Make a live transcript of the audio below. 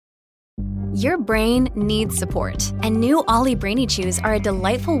Your brain needs support, and new Ollie Brainy Chews are a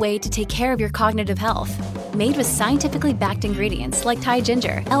delightful way to take care of your cognitive health. Made with scientifically backed ingredients like Thai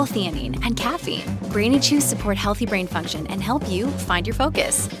ginger, L-theanine, and caffeine, Brainy Chews support healthy brain function and help you find your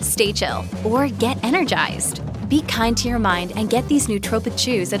focus, stay chill, or get energized. Be kind to your mind and get these nootropic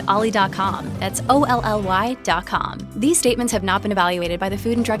chews at ollie.com. That's OLLY.com. These statements have not been evaluated by the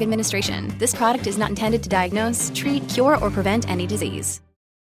Food and Drug Administration. This product is not intended to diagnose, treat, cure, or prevent any disease.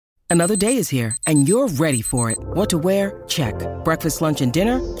 Another day is here, and you're ready for it. What to wear? Check. Breakfast, lunch, and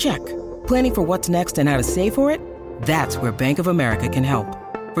dinner? Check. Planning for what's next and how to save for it? That's where Bank of America can help.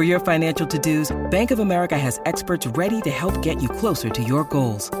 For your financial to-dos, Bank of America has experts ready to help get you closer to your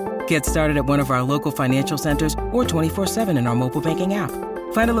goals. Get started at one of our local financial centers or 24/7 in our mobile banking app.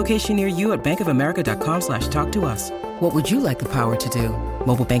 Find a location near you at bankofamerica.com/talktous. What would you like the power to do?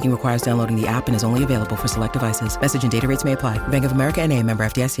 Mobile banking requires downloading the app and is only available for select devices. Message and data rates may apply. Bank of America N.A., member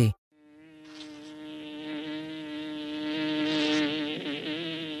FDIC.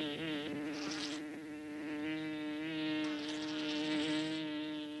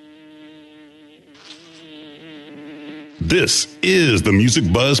 This is the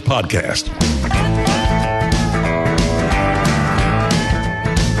Music Buzz Podcast.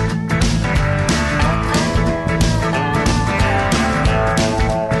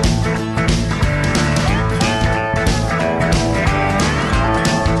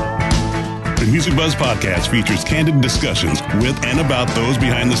 The Music Buzz Podcast features candid discussions with and about those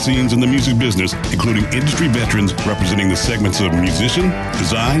behind the scenes in the music business, including industry veterans representing the segments of musician,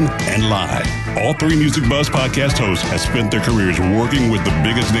 design, and live. All three Music Buzz podcast hosts have spent their careers working with the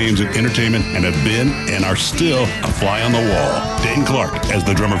biggest names in entertainment and have been and are still a fly on the wall. Dane Clark as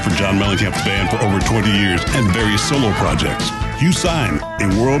the drummer for John Mellencamp's band for over 20 years and various solo projects. Hugh Syme,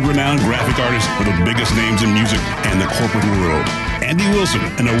 a world-renowned graphic artist for the biggest names in music and the corporate world. Andy Wilson,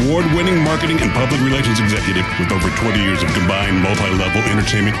 an award-winning marketing and public relations executive with over 20 years of combined multi-level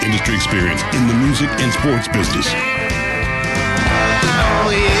entertainment industry experience in the music and sports business.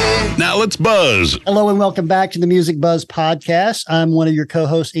 Now let's buzz. Hello and welcome back to the Music Buzz Podcast. I'm one of your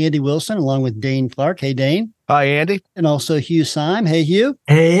co-hosts, Andy Wilson, along with Dane Clark. Hey, Dane. Hi, Andy. And also Hugh Syme. Hey, Hugh.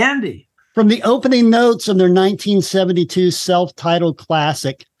 Hey, Andy. From the opening notes of their 1972 self-titled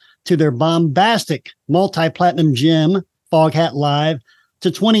classic to their bombastic multi-platinum gem, Foghat Live, to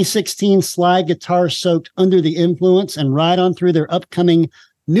 2016 slide guitar soaked Under the Influence, and right on through their upcoming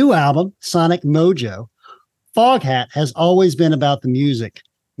new album, Sonic Mojo, Foghat has always been about the music.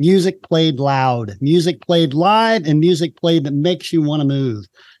 Music played loud, music played live, and music played that makes you want to move.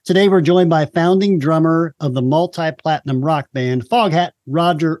 Today, we're joined by founding drummer of the multi-platinum rock band Foghat,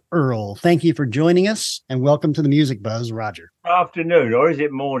 Roger Earl. Thank you for joining us, and welcome to the Music Buzz, Roger. Afternoon, or is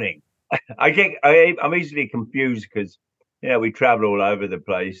it morning? I'm easily confused because we travel all over the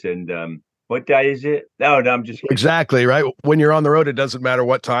place. And what day is it? No, I'm just exactly right. When you're on the road, it doesn't matter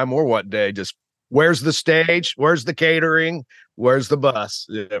what time or what day. Just where's the stage? Where's the catering? Where's the bus?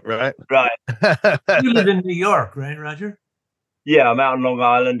 Yeah, right. You live in New York, right, Roger? Yeah, I'm out on Long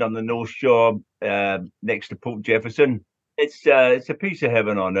Island on the North Shore, next to Port Jefferson. It's a piece of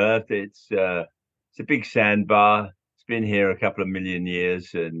heaven on earth. It's a big sandbar. It's been here a couple of million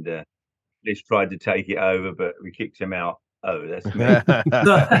years, and Liz tried to take it over, but we kicked him out. Oh, that's me.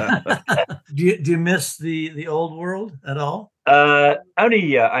 Do you miss the old world at all?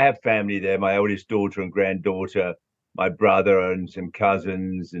 Only I have family there. My oldest daughter and granddaughter, my brother and some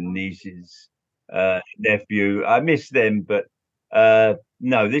cousins and nieces, nephew. I miss them, but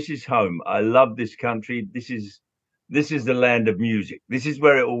no, this is home. I love this country. This is the land of music. This is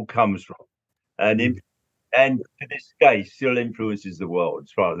where it all comes from, and to this day still influences the world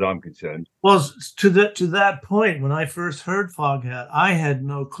as far as I'm concerned. Well, to that point, when I first heard Foghat, I had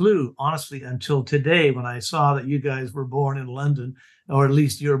no clue, honestly, until today when I saw that you guys were born in London, or at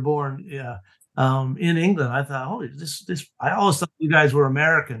least you're born in England. I thought, holy, this. I always thought you guys were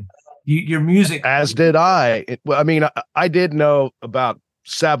American. Your music, as did I. I did know about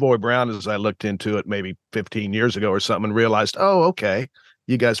Savoy Brown as I looked into it maybe 15 years ago or something, and realized, oh, okay,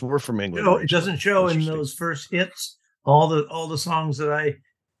 you guys were from England. It doesn't show in those first hits. All the songs that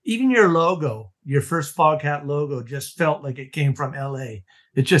even your logo, your first Foghat logo, just felt like it came from L.A.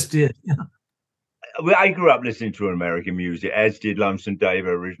 It just did. Well, I grew up listening to American music, as did Lonesome Dave,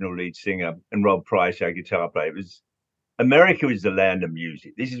 our original lead singer, and Rob Price, our guitar player. America is the land of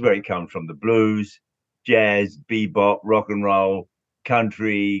music. This is where it comes from: the blues, jazz, bebop, rock and roll,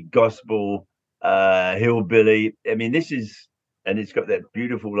 country, gospel, hillbilly. I mean, and it's got that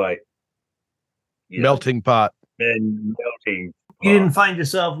beautiful, melting pot. And melting pot. You didn't find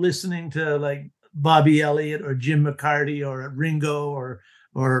yourself listening to like Bobby Elliott or Jim McCarty or Ringo or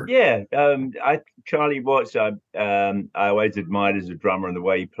Or yeah, Charlie Watts, I always admired as a drummer and the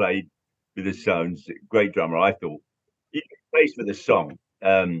way he played with the Stones. Great drummer, I thought. He plays for the song.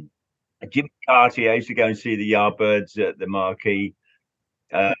 Jim Carty, I used to go and see the Yardbirds at the Marquee.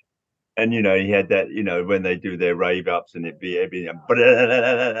 And he had that, when they do their rave ups and it'd be everything.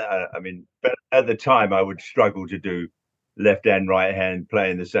 I mean, but at the time I would struggle to do left hand, right hand,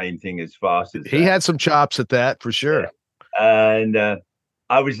 playing the same thing as fast as he had some chops at that for sure. Yeah. And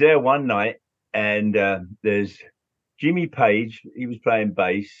I was there one night, and there's Jimmy Page. He was playing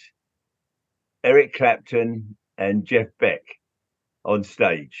bass. Eric Clapton and Jeff Beck on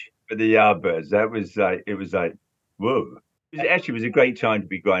stage for the Yardbirds. That was it was like, whoa. It was a great time to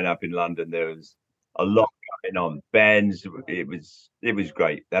be growing up in London. There was a lot going on, bands. It was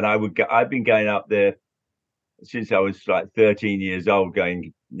great. And I've been going up there since I was like 13 years old,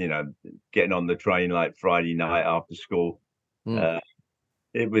 going, getting on the train like Friday night after school.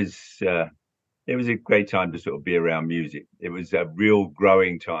 It was a great time to sort of be around music. It was a real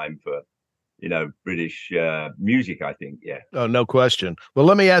growing time for British music, I think. Yeah. Oh, no question. Well,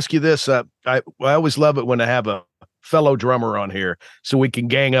 let me ask you this. I always love it when I have a fellow drummer on here so we can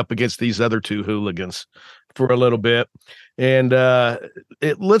gang up against these other two hooligans for a little bit. And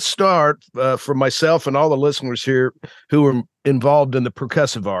let's start for myself and all the listeners here who are involved in the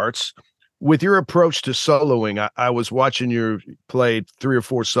percussive arts with your approach to soloing. I was watching you play 3 or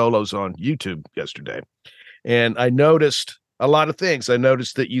 4 solos on YouTube yesterday, and I noticed a lot of things. I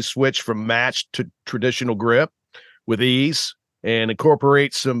noticed that you switch from matched to traditional grip with ease and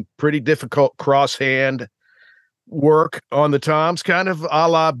incorporate some pretty difficult cross-hand work on the toms, kind of a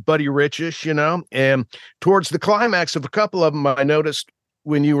la Buddy Rich-ish, and towards the climax of a couple of them, I noticed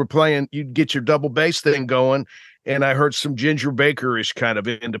when you were playing, you'd get your double bass thing going, and I heard some Ginger Baker-ish kind of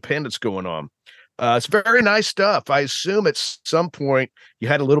independence going on. It's very nice stuff. I assume at some point you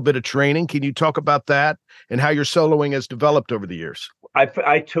had a little bit of training. Can you talk about that and how your soloing has developed over the years? I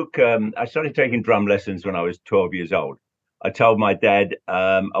started taking drum lessons when I was 12 years old. I told my dad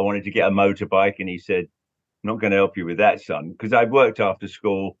I wanted to get a motorbike, and he said, "I'm not going to help you with that, son," because I worked after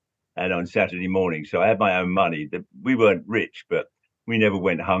school and on Saturday morning, so I had my own money. We weren't rich, but we never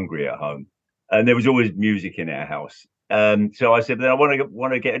went hungry at home, and there was always music in our house. So I said, "Then I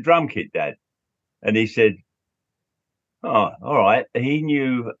want to get a drum kit, Dad." And he said, "Oh, all right." He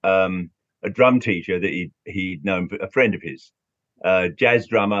knew a drum teacher that he'd known, a friend of his, jazz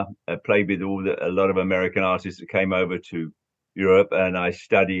drummer, played with a lot of American artists that came over to Europe, and I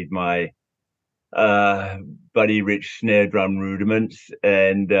studied my Buddy Rich snare drum rudiments,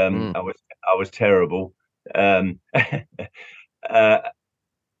 and I was terrible.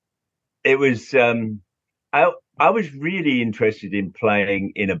 It was I was really interested in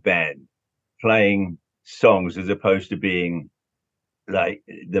playing in a band, playing songs, as opposed to being like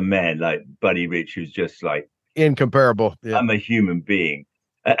the man like Buddy Rich, who's just like incomparable. Yeah. I'm a human being.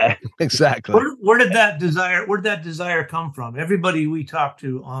 Exactly. Where did that desire come from? Everybody we talk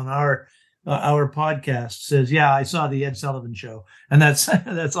to on our podcast says, "Yeah, I saw the Ed Sullivan Show," and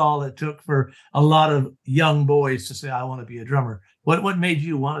that's all it took for a lot of young boys to say, "I want to be a drummer." What made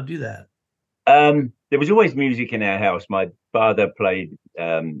you want to do that? There was always music in our house. My father played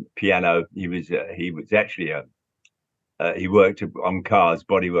piano. He was actually he worked on cars,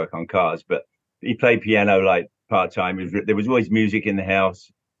 bodywork on cars, but he played piano like part-time. There was always music in the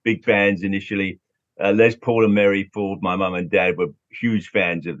house, big bands initially. Les Paul and Mary Ford, my mum and dad were huge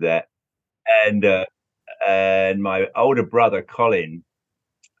fans of that. And my older brother, Colin,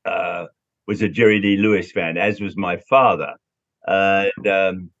 was a Jerry Lee Lewis fan, as was my father.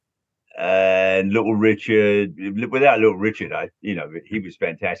 And Little Richard, without Little Richard, he was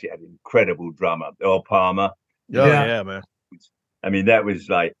fantastic. Had an incredible drummer, Earl Palmer. Oh, yeah, man. I mean, that was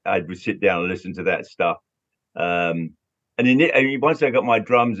like, I would sit down and listen to that stuff. And once I got my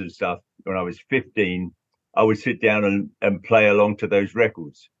drums and stuff, when I was 15, I would sit down and play along to those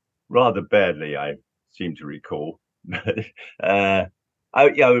records rather badly, I seem to recall. My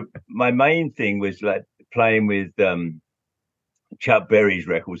main thing was like playing with Chuck Berry's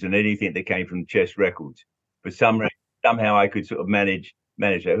records and anything that came from Chess Records. But somehow I could sort of manage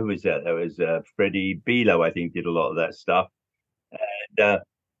that. Who was that? That was Freddie Below, I think, did a lot of that stuff.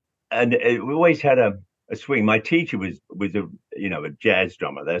 And we always had a swing. My teacher was a jazz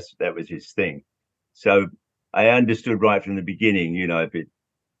drummer. That was his thing. So I understood right from the beginning, if it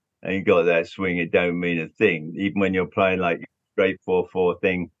ain't got that swing, it don't mean a thing. Even when you're playing like straight 4/4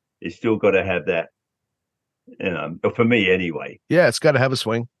 thing, it's still got to have that. For me anyway. Yeah, it's got to have a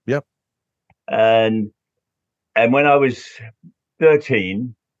swing. Yep. And when I was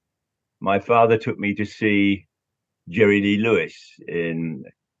 13, my father took me to see Jerry Lee Lewis in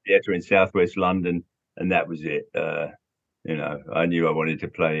theatre in Southwest London, and that was it. I knew I wanted to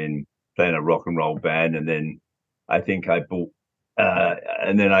play in a rock and roll band, and then I think I bought.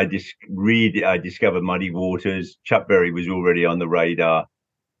 And then I discovered Muddy Waters. Chuck Berry was already on the radar.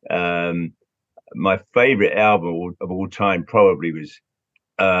 My favorite album of all time probably was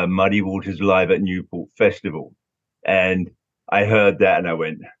Muddy Waters live at Newport Festival, and I heard that and I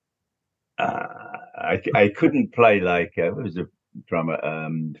went, I couldn't play like what was the drummer,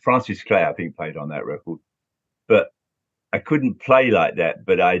 Francis Clay, I think, played on that record, but I couldn't play like that.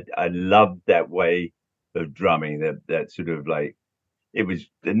 But I loved that way of drumming, that sort of like it was,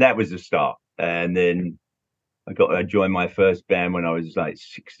 and that was the start. And then I joined my first band when I was like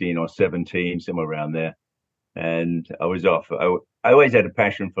 16 or 17, somewhere around there, and I was off. I always had a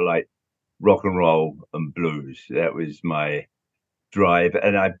passion for like rock and roll and blues. That was my drive.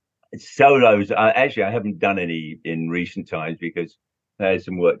 And solos, I haven't done any in recent times because I had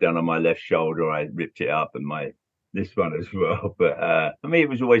some work done on my left shoulder. I ripped it up, and this one as well. But for me, it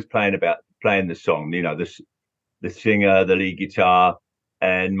was always playing the song, the singer, the lead guitar,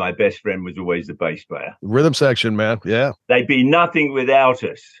 and my best friend was always the bass player. Rhythm section, man. Yeah. They'd be nothing without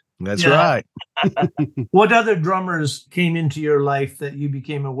us. That's right. What other drummers came into your life that you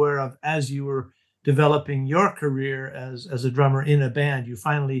became aware of as you were developing your career as a drummer in a band? You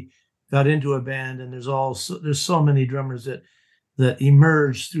finally got into a band, and there's so many drummers that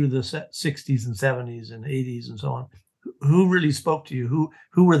emerged through the 60s and 70s and 80s and so on. Who really spoke to you?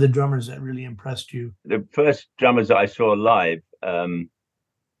 Who were the drummers that really impressed you? The first drummers that I saw live, probably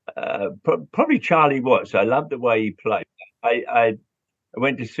Charlie Watts. I loved the way he played. I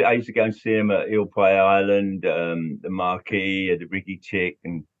used to go and see him at Eel Pie Island, the Marquee, at the Ricky Tick,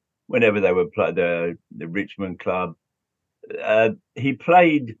 and whenever they would play the Richmond Club. He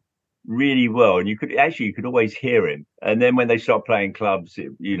played really well, and you could always hear him. And then when they stopped playing clubs,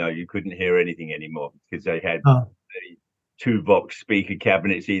 you couldn't hear anything anymore because they had 2 Vox speaker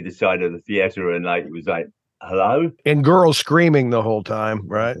cabinets either side of the theater, and it was like, hello? And girls screaming the whole time,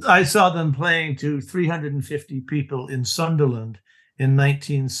 right? I saw them playing to 350 people in Sunderland in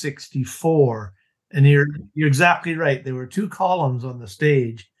 1964. And you're exactly right. There were 2 columns on the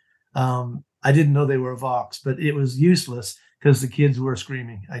stage. I didn't know they were Vox, but it was useless because the kids were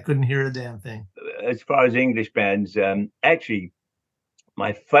screaming. I couldn't hear a damn thing. As far as English bands, actually,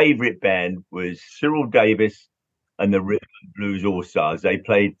 my favorite band was Cyril Davis and the Rhythm and Blues All Stars. They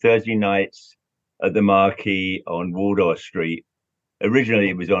played Thursday nights at the Marquee on Wardour Street. Originally,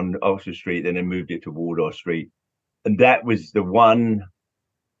 it was on Oxford Street, then they moved it to Wardour Street. And that was the one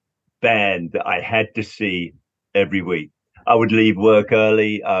band that I had to see every week. I would leave work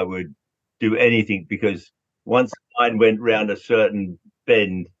early. I would do anything, because once the line went round a certain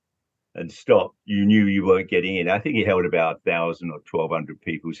bend and stopped, you knew you weren't getting in. I think he held about 1,000 or 1,200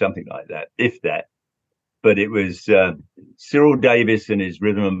 people, something like that, if that. But it was Cyril Davis and his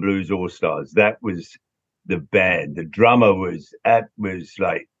Rhythm and Blues All Stars. That was the band. The drummer was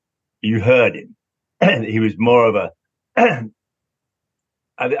like, you heard him. He was more of a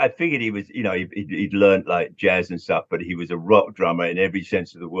I figured he was, he'd learned like jazz and stuff, but he was a rock drummer in every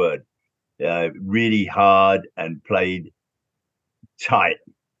sense of the word. Really hard and played tight.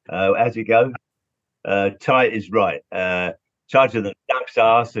 As it goes, tight is right. Tighter than duck's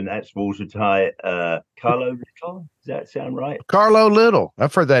ass, and that's watertight. Carlo Little, does that sound right? Carlo Little,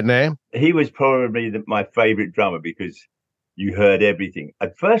 I've heard that name. He was probably my favorite drummer because you heard everything.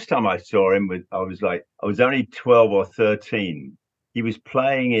 The first time I saw him, I was only 12 or 13. He was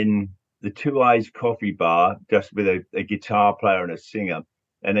playing in the Two Eyes Coffee Bar, just with a guitar player and a singer.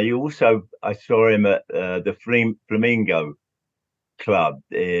 And I saw him at the Flamingo Club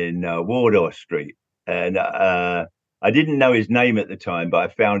in Wardour Street. And I didn't know his name at the time, but I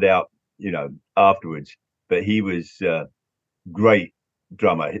found out, afterwards. But he was a great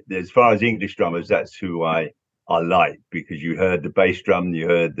drummer. As far as English drummers, that's who I like, because you heard the bass drum, you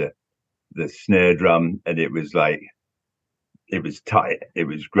heard the snare drum, and it was like, it was tight. It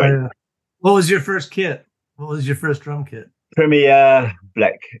was great. What was your first kit? What was your first drum kit? Premier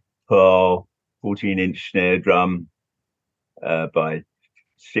Black Pearl 14-inch snare drum by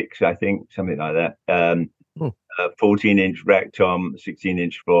 6, I think, something like that. 14-inch rack tom,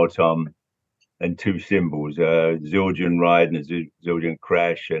 16-inch floor tom, and 2 cymbals, Zildjian Ride and a Zildjian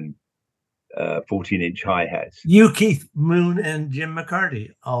Crash, and 14-inch hi-hats. You, Keith Moon, and Jim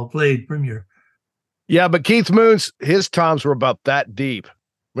McCarty all played Premier. Yeah, but Keith Moon's, his toms were about that deep.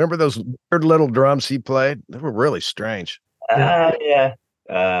 Remember those weird little drums he played? They were really strange. Yeah.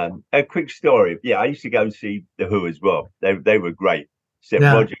 A quick story. Yeah, I used to go and see The Who as well. They were great.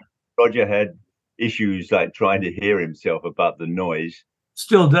 Except Roger had issues like trying to hear himself above the noise.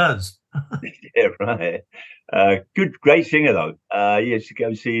 Still does. Yeah, right. Great singer though. He used to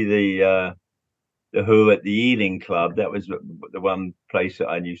go see the Who at the Ealing Club. That was the one place that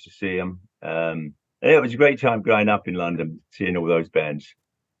I used to see him. And it was a great time growing up in London, seeing all those bands.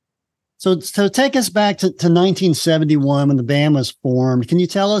 So take us back to 1971 when the band was formed. Can you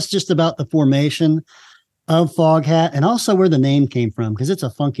tell us just about the formation of Foghat and also where the name came from? Because it's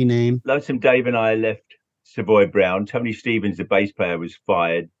a funky name. Lonesome Dave and I left Savoy Brown. Tony Stevens, the bass player, was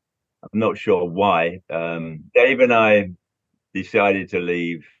fired. I'm not sure why. Dave and I decided to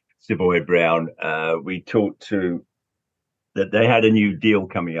leave Savoy Brown. We talked to that they had a new deal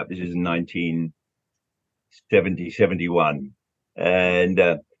coming up. This is in 1970, 71. And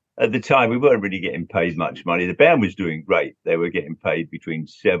at the time, we weren't really getting paid much money. The band was doing great. They were getting paid between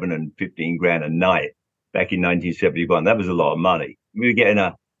 $7 and $15 a night back in 1971. That was a lot of money. We were getting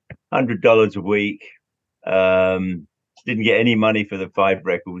 $100 a week. Didn't get any money for the 5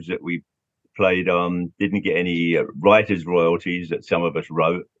 records that we played on. Didn't get any writers' royalties that some of us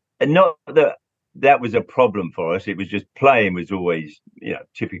wrote. And not that that was a problem for us. It was just playing was always,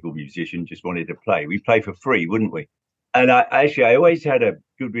 typical musician, just wanted to play. We play for free, wouldn't we? And I always had a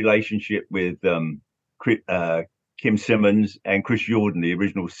good relationship with Kim Simmons and Chris Jordan, the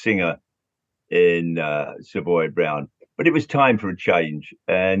original singer in Savoy Brown. But it was time for a change.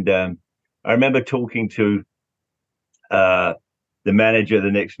 And I remember talking to the manager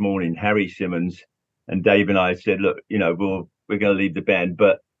the next morning, Harry Simmons, and Dave and I said, look, we're going to leave the band,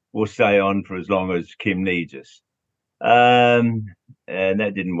 but we'll stay on for as long as Kim needs us. And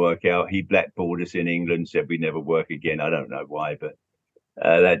that didn't work out. He blackballed us in England, said we'd never work again. I don't know why, but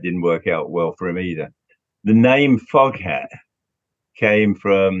that didn't work out well for him either. The name Foghat came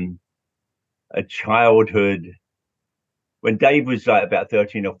from a childhood. When Dave was like about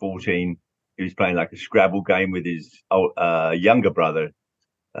 13 or 14, he was playing like a Scrabble game with his younger brother,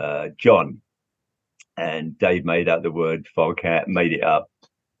 John. And Dave made up the word Foghat, made it up.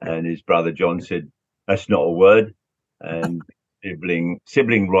 And his brother John said, that's not a word. And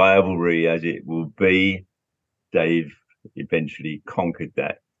sibling rivalry as it will be, Dave eventually conquered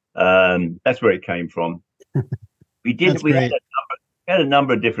that. That's where it came from. We had a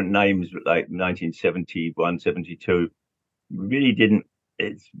number of different names, like 1971, 72. We really didn't.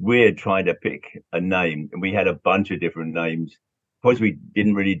 It's weird trying to pick a name, and we had a bunch of different names. Of course, we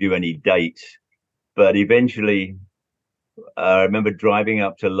didn't really do any dates, but eventually, I remember driving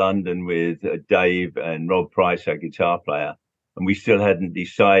up to London with Dave and Rob Price, our guitar player, and we still hadn't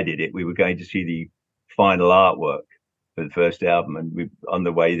decided it. We were going to see the final artwork for the first album, and on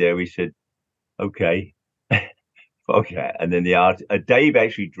the way there, we said, "Okay, okay." And then Dave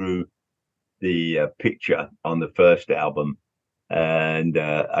actually drew the picture on the first album, and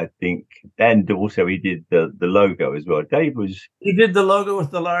I think, and also he did the logo as well. He did the logo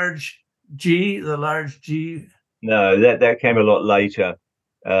with the large G. No, that came a lot later.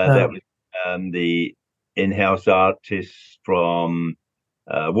 That was the in-house artists from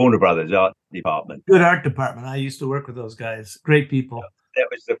Warner Brothers art department. Good art department. I used to work with those guys. Great people. That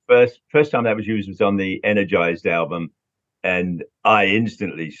was the first time that was used was on the Energized album, and I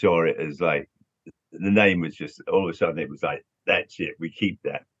instantly saw it as like the name was just all of a sudden it was like, that's it. We keep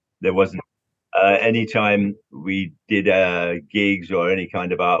that. There wasn't anytime we did gigs or any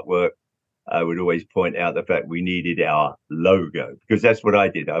kind of artwork, I would always point out the fact we needed our logo, because that's what I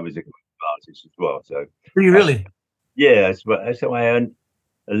did. I was a artist as well. So were you really? Yeah, that's how I earned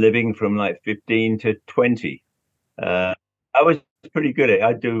a living from like 15 to 20. I was pretty good at it.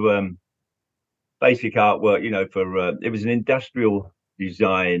 I do basic artwork, for it was an industrial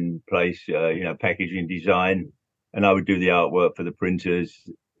design place, packaging design, and I would do the artwork for the printers.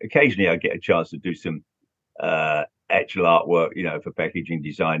 Occasionally I'd get a chance to do some actual artwork, for packaging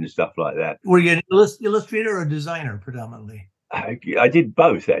design and stuff like that. Were you an illustrator or a designer predominantly? I did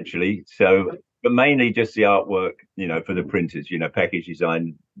both actually. So, but mainly just the artwork, for the printers, package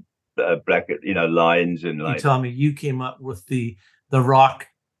design, black, lines and like. You tell me you came up with the rock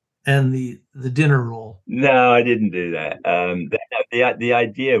and the dinner roll. No, I didn't do that. The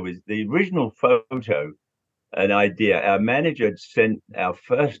idea was the original photo. An idea. Our manager had sent our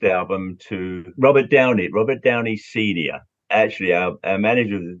first album to Robert Downey Sr. Actually, our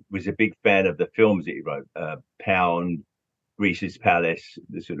manager was a big fan of the films that he wrote, Pound, Grease's Palace,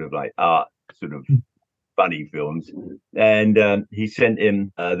 the sort of like art, sort of funny films. And he sent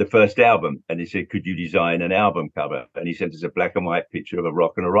him the first album, and he said, could you design an album cover? And he sent us a black and white picture of a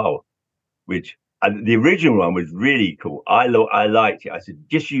rock and a roll, which the original one was really cool. I liked it. I said,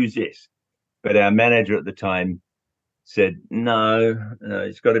 just use this. But our manager at the time said, no,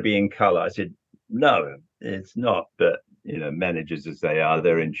 it's got to be in color. I said, No, it's not. But managers as they are,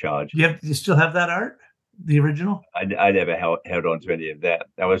 they're in charge. Do you still have that art, the original? I never held on to any of that.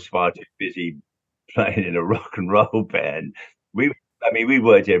 I was far too busy playing in a rock and roll band. We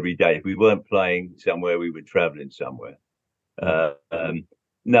worked every day. If we weren't playing somewhere, we were traveling somewhere.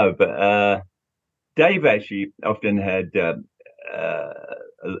 No, but Dave actually often had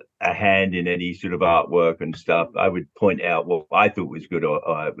a hand in any sort of artwork and stuff. I would point out what I thought was good or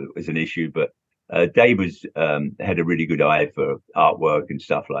was an issue, but Dave had a really good eye for artwork and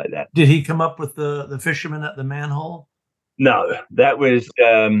stuff like that. Did he come up with the fisherman at the manhole? No, that was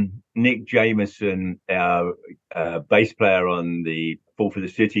Nick Jameson, our bass player on the Fall for the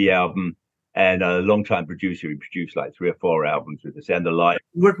City album, and a longtime producer who produced like 3 or 4 albums with us, and the live.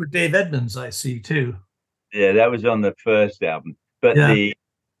 You worked with Dave Edmunds, I see, too. Yeah, that was on the first album. But the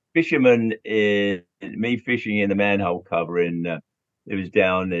fisherman is me fishing in the manhole cover it was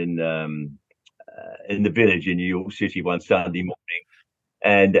down in the Village in New York City one Sunday morning,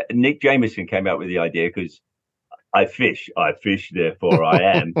 and Nick Jameson came out with the idea because I fish, therefore I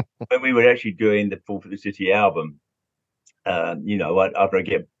am. When we were actually doing the Fall for the City album, after I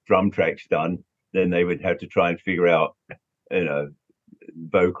get drum tracks done, then they would have to try and figure out,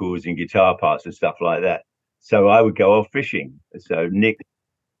 vocals and guitar parts and stuff like that. So I would go off fishing. So Nick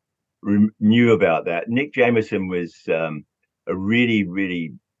knew about that. Nick Jameson was a really,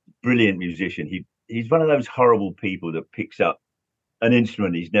 really brilliant musician. He's one of those horrible people that picks up an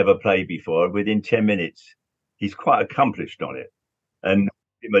instrument he's never played before. Within 10 minutes, he's quite accomplished on it. And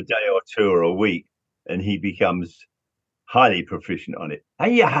give him a day or 2 or a week, and he becomes highly proficient on it.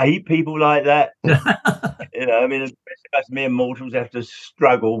 And you hate people like that. Us mere mortals have to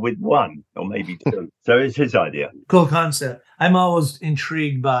struggle with 1 or maybe 2. So it's his idea. Cool concept. I'm always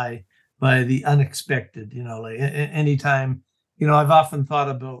intrigued by the unexpected, like anytime, I've often thought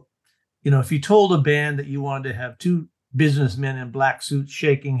about, if you told a band that you wanted to have 2 businessmen in black suits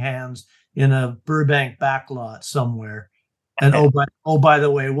shaking hands in a Burbank backlot somewhere, and by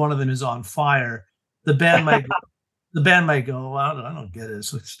the way, one of them is on fire, the band might go, well, I don't get it.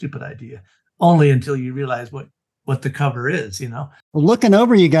 It's a stupid idea. Only until you realize what the cover is, Well, looking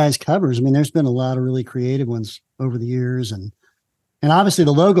over you guys' covers, there's been a lot of really creative ones over the years, and obviously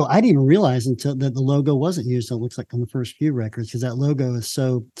the logo. I didn't even realize until that the logo wasn't used. So it looks like on the first few records, because that logo is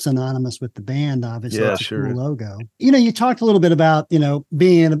so synonymous with the band. Obviously, it's a cool logo. You talked a little bit about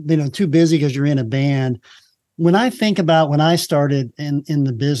being too busy because you're in a band. When I think about when I started in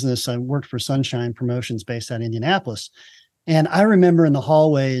the business, I worked for Sunshine Promotions based out of Indianapolis. And I remember in the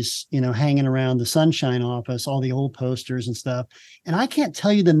hallways, hanging around the Sunshine office, all the old posters and stuff. And I can't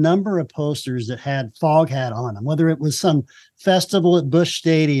tell you the number of posters that had Foghat on them, whether it was some festival at Busch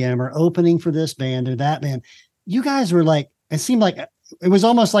Stadium or opening for this band or that band. You guys were like, it seemed like it was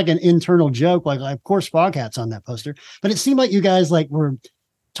almost like an internal joke. Like of course, Foghat's on that poster, but it seemed like you guys were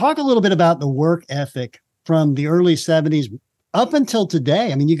talk a little bit about the work ethic from the early 70s up until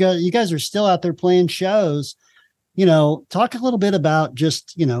today. You guys are still out there playing shows. Talk a little bit about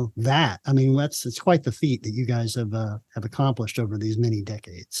just, that. It's quite the feat that you guys have accomplished over these many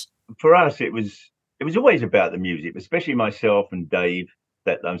decades. For us, it was always about the music, especially myself and Dave,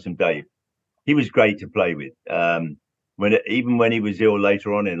 that lonesome Dave. He was great to play with. Even when he was ill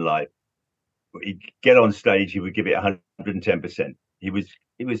later on in life, he'd get on stage, he would give it 110%. He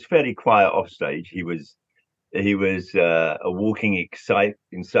was fairly quiet off stage. He was a walking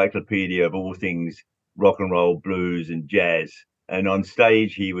encyclopedia of all things rock and roll, blues, and jazz. And on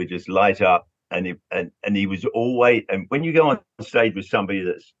stage, he would just light up. And he was always. And when you go on stage with somebody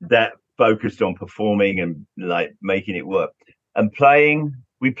that's that focused on performing and like making it work and playing,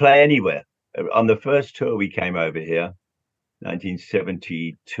 we play anywhere. On the first tour we came over here,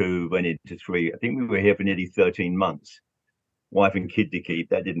 1972, went into 3. I think we were here for nearly 13 months. Wife and kid to keep.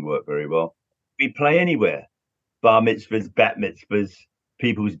 That didn't work very well. We play anywhere. Bar mitzvahs, bat mitzvahs,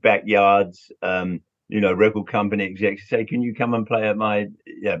 people's backyards. Record company execs say, "Can you come and play at my?"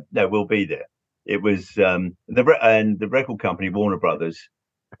 Yeah, no, we'll be there. It was the record company, Warner Brothers,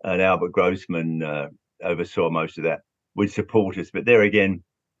 and Albert Grossman oversaw most of that. Would support us, but there again,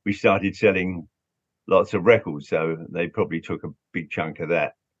 we started selling lots of records, so they probably took a big chunk of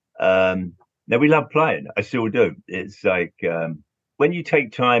that. Now we love playing. I still do. It's like when you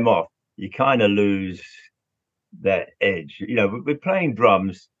take time off, you kind of lose that edge. We're playing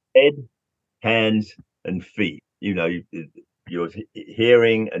drums, head, hands, and feet. You're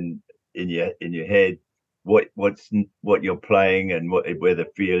hearing and in your head what you're playing and where the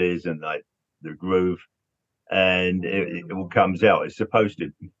feel is and like the groove, and it all comes out. It's supposed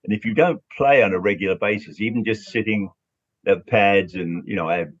to. And if you don't play on a regular basis, even just sitting at pads and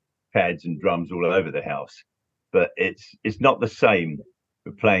I have pads and drums all over the house, but it's not the same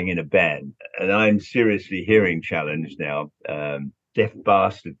for playing in a band. And I'm seriously hearing challenged now. Deaf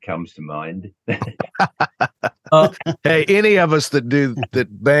Bastard comes to mind. Hey, any of us that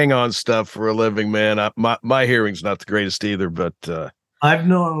bang on stuff for a living, man, my hearing's not the greatest either, but I've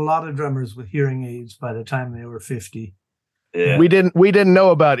known a lot of drummers with hearing aids by the time they were 50. Yeah. We didn't know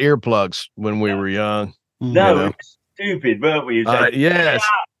about earplugs when we were young. No, we were stupid, weren't we? Yes.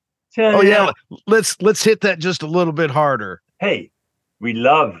 Yeah. Let's hit that just a little bit harder. Hey, we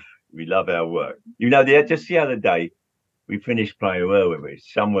love our work. Just the other day, we finished playing, where were we?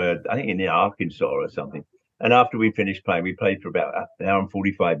 Somewhere, I think in Arkansas or something. And after we finished playing, we played for about an hour and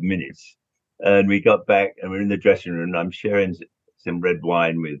 45 minutes. And we got back and we're in the dressing room. And I'm sharing some red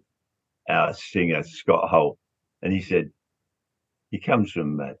wine with our singer, Scott Holt. And he said, he comes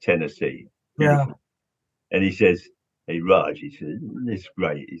from Tennessee. Yeah. And he says, hey, Raj, he said, it's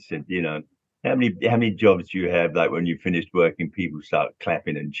great. He said, how many jobs do you have, like when you finished working, people start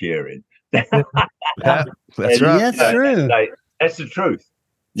clapping and cheering? Yeah, that's right. That's true. That's the truth.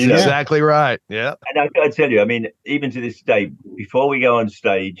 Exactly right. Yeah. And I tell you, I mean, even to this day, before we go on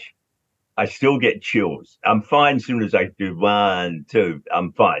stage, I still get chills. I'm fine as soon as I do 1, 2,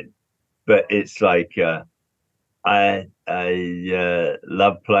 I'm fine. But it's like I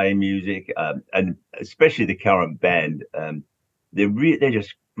love playing music, and especially the current band. They're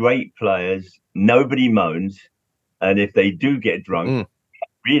just great players. Nobody moans, and if they do get drunk,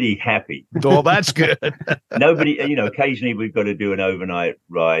 really happy. Well, that's good. Nobody, occasionally we've got to do an overnight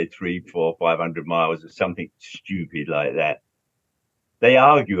ride, 300, 400, 500 miles or something stupid like that. They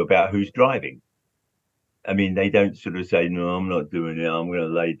argue about who's driving. I mean, they don't sort of say, no, I'm not doing it, I'm going to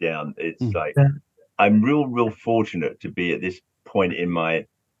lay down. It's like, I'm real fortunate to be at this point in my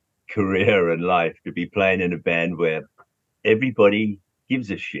career and life, to be playing in a band where everybody gives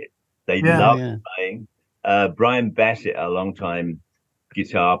a shit. They love playing. Brian Bassett, a long-time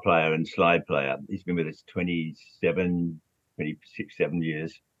guitar player and slide player, he's been with us 26, 7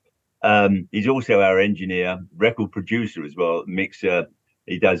 years. He's also our engineer, record producer as well, mixer.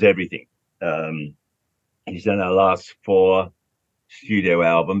 He does everything. He's done our last 4 studio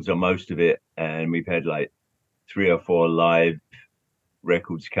albums, or most of it, and we've had like 3 or 4 live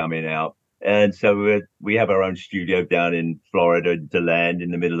records coming out. And so we have our own studio down in Florida, DeLand,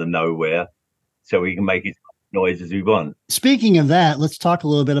 in the middle of nowhere, so we can make as much noise as we want. Speaking of that, let's talk a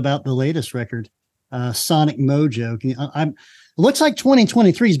little bit about the latest record, Sonic Mojo. It looks like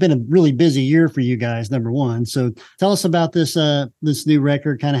 2023 has been a really busy year for you guys, number one. So tell us about this new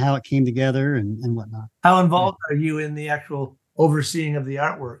record, kind of how it came together and whatnot. How involved are you in the actual overseeing of the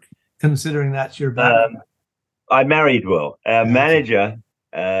artwork, considering that's your background? I married well. Our manager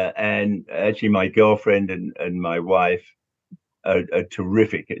and actually my girlfriend and my wife are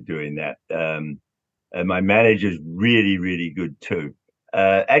terrific at doing that. And my manager's really, really good too.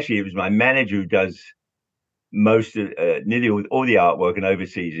 Actually, it was my manager who does most of nearly all the artwork and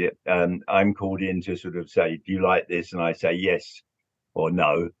oversees it. I'm called in to sort of say, do you like this? And I say yes or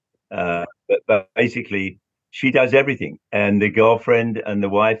no. But basically, she does everything. And the girlfriend and the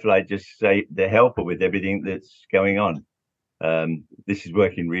wife, like, just say they help her with everything that's going on. This is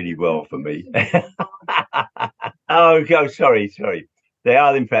working really well for me. Oh, sorry. They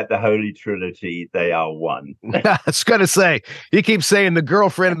are, in fact, the Holy Trinity. They are one. I was going to say, you keep saying the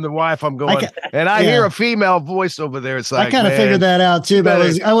girlfriend and the wife. I'm going, I hear a female voice over there. It's like, I kind of figured that out too,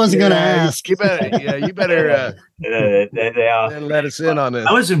 but I wasn't going to ask. You better. They are. Let us in on this.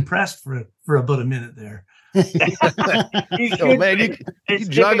 I was impressed for about a minute there. Oh, man, you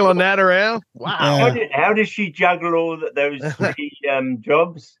juggling that around? Wow. How does she juggle all those 3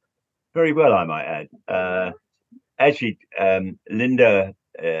 jobs? Very well, I might add. Actually, Linda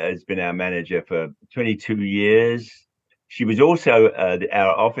has been our manager for 22 years. She was also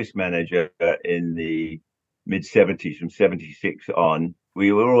our office manager in the mid-70s, from 76 on.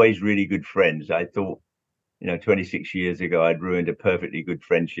 We were always really good friends. I thought, 26 years ago, I'd ruined a perfectly good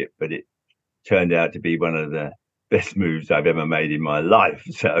friendship, but it turned out to be one of the best moves I've ever made in my life.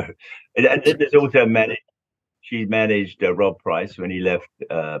 So, and there's also she managed Rob Price when he left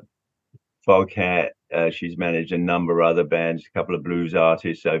Foghat. She's managed a number of other bands, a couple of blues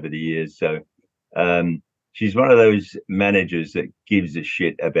artists over the years. So she's one of those managers that gives a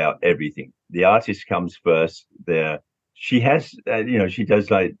shit about everything. The artist comes first. She has, she does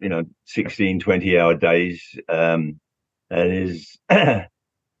 16, 20-hour days. And is,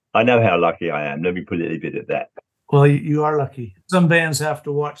 I know how lucky I am. Let me put it a bit at that. Well, you are lucky. Some bands have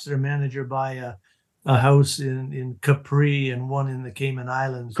to watch their manager buy a house in Capri and one in the Cayman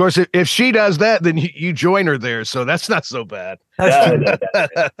Islands. Of course, if she does that, then you join her there, so that's not so bad. No.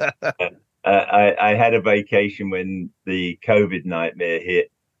 I had a vacation when the COVID nightmare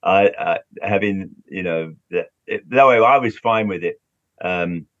hit. Having, though I was fine with it.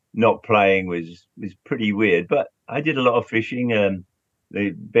 Not playing was pretty weird, but I did a lot of fishing.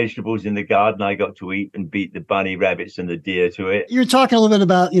 The vegetables in the garden I got to eat and beat the bunny rabbits and the deer to it. You're talking a little bit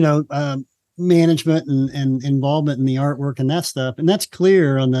about, management and involvement in the artwork and that stuff. And that's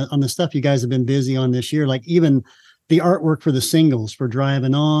clear on the stuff you guys have been busy on this year. Like even the artwork for the singles for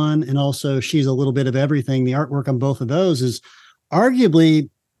Driving On, and also She's a Little Bit of Everything. The artwork on both of those is arguably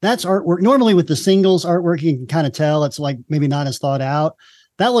that's artwork. Normally with the singles artwork, you can kind of tell it's like maybe not as thought out.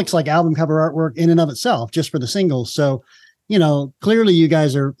 That looks like album cover artwork in and of itself, just for the singles. So, clearly you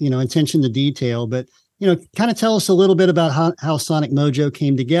guys are, attention to detail, but, kind of tell us a little bit about how Sonic Mojo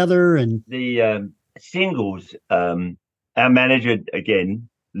came together. And the singles, our manager, again,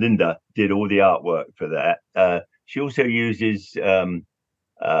 Linda, did all the artwork for that. She also uses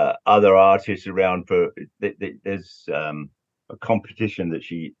other artists around for, there's a competition that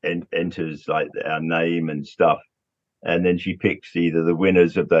she enters, like our name and stuff. And then she picks either the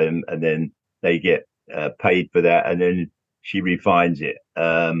winners of them, and then they get paid for that, and then she refines it.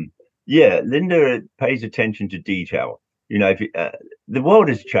 Linda pays attention to detail. The world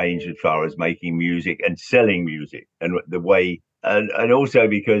has changed as far as making music and selling music, and the way, and also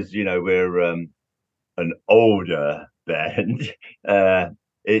because we're an older band.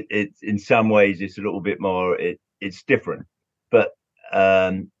 It's in some ways it's a little bit more. It's different, but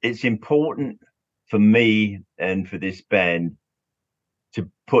it's important for me and for this band to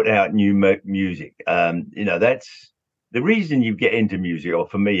put out new music. That's the reason you get into music, or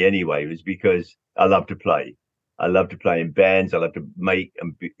for me anyway, is because I love to play. I love to play in bands. I love to make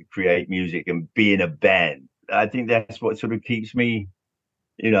and create music and be in a band. I think that's what sort of keeps me,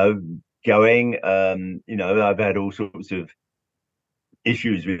 going. I've had all sorts of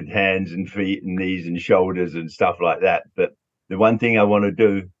issues with hands and feet and knees and shoulders and stuff like that. But the one thing I want to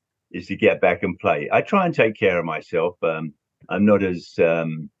do is to get back and play. I try and take care of myself. I'm not as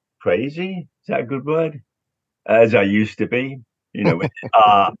crazy, is that a good word, as I used to be. When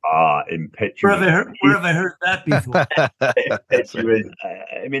impetuous. Where have I heard that before?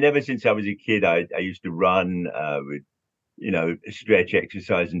 Ever since I was a kid, I used to run with, stretch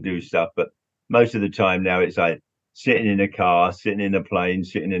exercise and do stuff. But most of the time now it's like sitting in a car, sitting in a plane,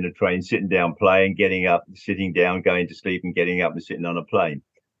 sitting in a train, sitting down, playing, getting up, sitting down, going to sleep, and getting up and sitting on a plane.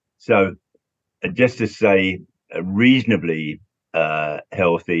 So just to say reasonably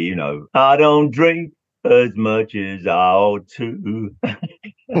healthy, I don't drink as much as I ought to.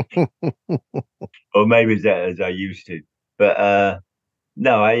 Or maybe as I used to. But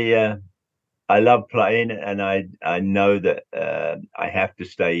no, I love playing, and I know that I have to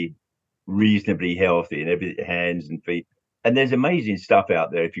stay reasonably healthy in every hands and feet. And there's amazing stuff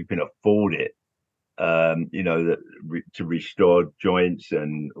out there if you can afford it. To restore joints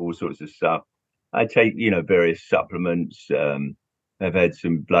and all sorts of stuff. I take, various supplements. I've had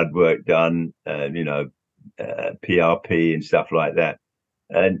some blood work done, PRP and stuff like that.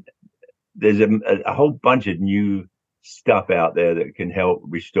 And there's a whole bunch of new stuff out there that can help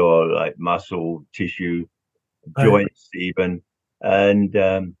restore, like muscle, tissue, joints even.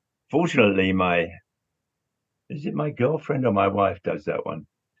 And fortunately, is it my girlfriend or my wife does that one?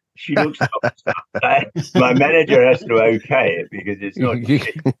 She looks up. My manager has to okay it because it's not.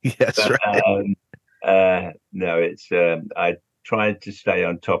 Yes, right. No, it's. I try to stay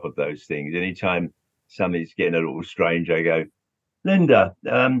on top of those things. Anytime something's getting a little strange, I go, Linda,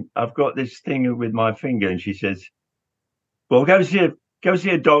 I've got this thing with my finger, and she says, "Well, go see a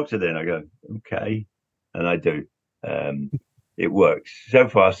doctor." Then I go, "Okay," and I do. It works. So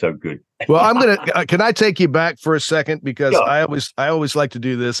far, so good. Well, can I take you back for a second? Because I always like to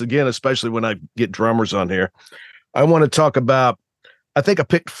do this again, especially when I get drummers on here. I want to talk about, I think I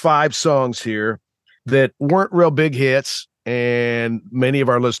picked 5 songs here that weren't real big hits, and many of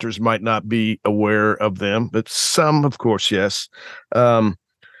our listeners might not be aware of them, but some, of course, yes.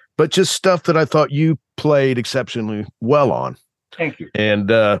 But just stuff that I thought you played exceptionally well on. Thank you.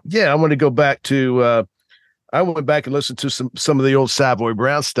 And I want to go back to, I went back and listened to some of the old Savoy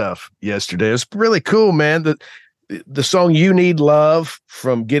Brown stuff yesterday. It's really cool, man. The song "You Need Love"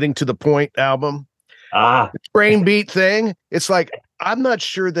 from Getting to the Point album, the brain beat thing. It's like, I'm not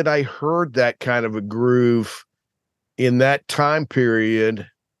sure that I heard that kind of a groove in that time period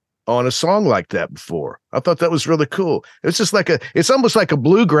on a song like that before. I thought that was really cool. It's just it's almost like a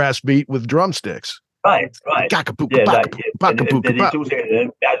bluegrass beat with drumsticks. Right.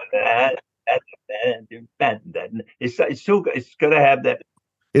 it's got to have that.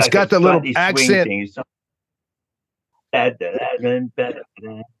 It's got the little accent. Thing.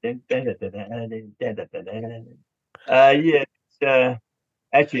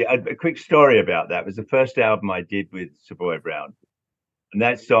 Actually, a quick story about that. It was the first album I did with Savoy Brown, and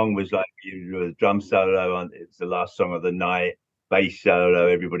that song was like the drum solo on. It's the last song of the night, bass solo.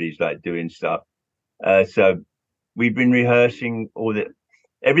 Everybody's like doing stuff. So we've been rehearsing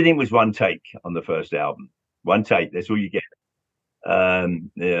everything was one take on the first album. One take. That's all you get.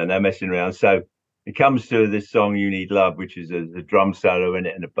 No messing around. So it comes to this song, "You Need Love," which is a drum solo in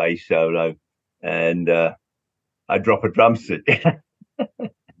it and a bass solo, and I drop a drumstick.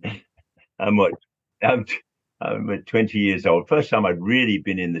 I'm 20 years old. First time I'd really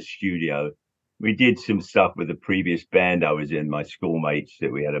been in the studio. We did some stuff with the previous band I was in, my schoolmates,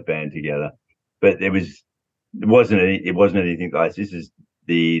 that we had a band together. But it wasn't anything like this. This is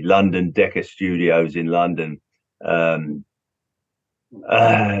the London Decca Studios in London. The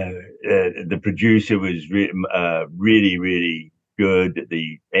producer was really, really good.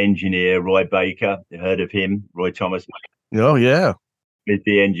 The engineer, Roy Baker, you heard of him? Roy Thomas. Oh, yeah. With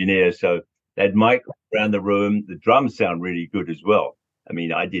the engineer. So they had Mike around the room. The drums sound really good as well. I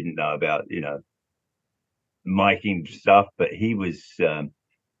mean, I didn't know about, miking stuff, but he was,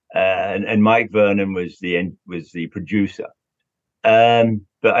 and Mike Vernon was the producer.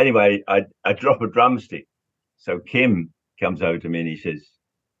 But anyway, I drop a drumstick. So Kim comes over to me and he says,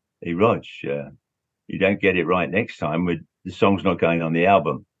 "Hey, Rog, you don't get it right next time. The song's not going on the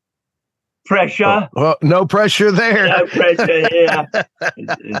album." Pressure. Well, no pressure there. No pressure here.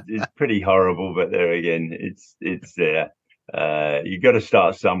 It's pretty horrible, but there again, it's there. You got to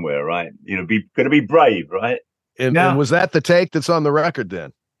start somewhere, right? Got to be brave, right? And was that the take that's on the record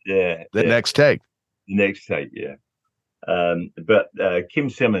then? Yeah. Next take. The next take, yeah. But Kim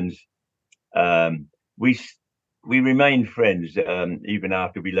Simmons, we remained friends even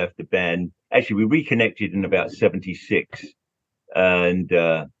after we left the band. Actually, we reconnected in about '76, and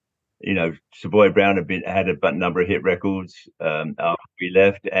Savoy Brown had a number of hit records after we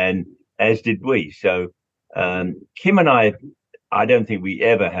left, and as did we. So Kim and I don't think we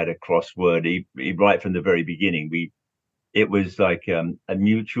ever had a crossword. Right from the very beginning, it was like a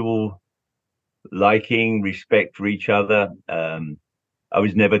mutual liking, respect for each other. I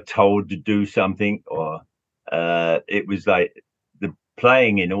was never told to do something, or it was like the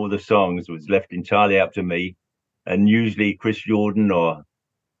playing in all the songs was left entirely up to me, and usually Chris Jordan or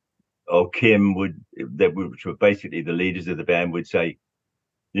Kim which were basically the leaders of the band, would say,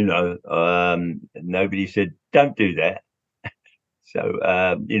 nobody said don't do that. So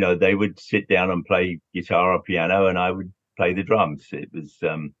they would sit down and play guitar or piano, and I would play the drums.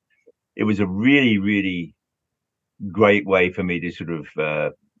 It was a really, really great way for me to sort of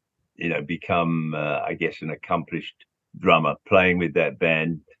become I guess an accomplished drummer, playing with that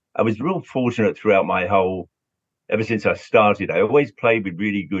band. I was real fortunate throughout ever since I started. I always played with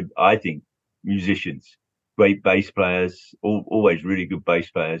really good, I think, musicians, great bass players, always really good bass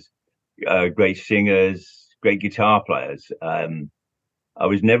players, great singers, great guitar players. I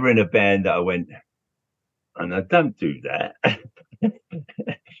was never in a band that I went, and I don't do that.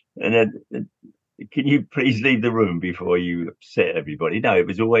 And then, can you please leave the room before you upset everybody? No, I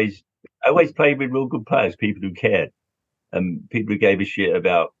always played with real good players, people who cared. People who gave a shit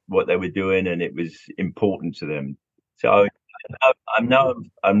about what they were doing, and it was important to them. So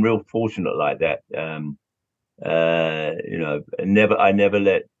I'm real fortunate like that. I never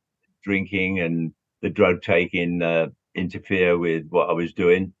let drinking and the drug taking interfere with what I was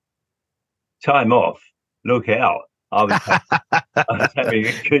doing. Time off. Look out. I was having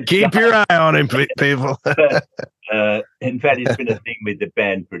a good Keep time. your eye on him, people. In fact, it's been a thing with the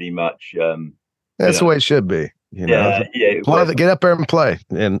band pretty much. That's the way it should be. Get up there and play,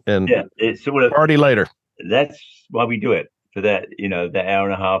 and it's sort of party later. That's why we do it, for that, that hour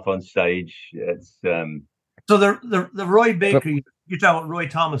and a half on stage. It's so the Roy Baker, you're talking about Roy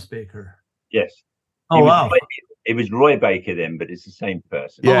Thomas Baker. Yes. Oh, wow. It was Roy Baker then, but it's the same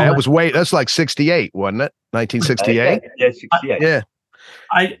person. Yeah, it was that's like 68, wasn't it? 1968. Yeah, 68. Yeah.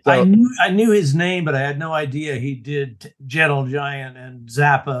 I knew his name, but I had no idea he did Gentle Giant and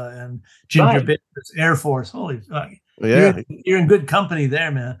Zappa and Ginger Baker's Air Force. Holy fuck! Yeah, you're in good company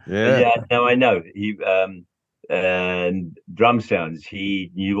there, man. Yeah. No, I know he and drum sounds. He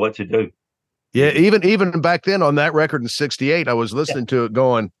knew what to do. Yeah, even back then on that record in '68, I was listening to it,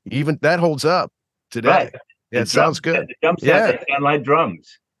 going, even that holds up today. Right. Yeah, it sounds good. The drum sounds they sound like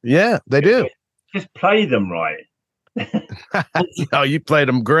drums. Yeah, they do. Just play them right. Oh, you played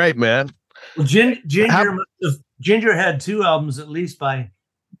them great, man. Well, Ginger had 2 albums at least by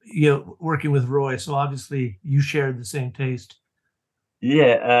working with Roy. So obviously you shared the same taste.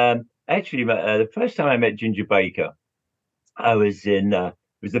 Yeah. Actually, the first time I met Ginger Baker, I was in, it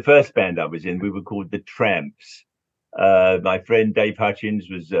was the first band I was in. We were called the Tramps. My friend Dave Hutchins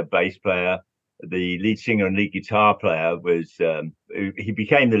was a bass player. The lead singer and lead guitar player was, he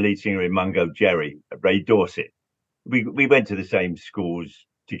became the lead singer in Mungo Jerry, Ray Dorset. We went to the same schools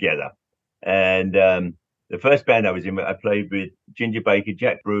together. And the first band I was in, I played with Ginger Baker,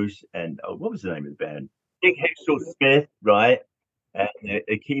 Jack Bruce, and what was the name of the band? Dick Hextall Smith, right? And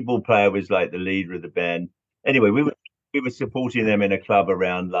the keyboard player was like the leader of the band. Anyway, we were supporting them in a club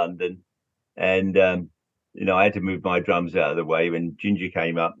around London, and I had to move my drums out of the way when Ginger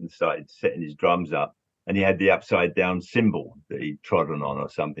came up and started setting his drums up, and he had the upside down cymbal that he'd trodden on or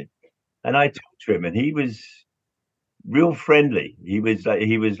something. And I talked to him, and he was real friendly. He was like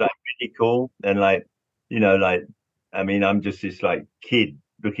really cool, and I'm just this like kid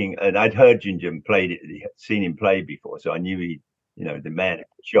looking, and I'd heard Ginger and seen him play before, so I knew he, the man at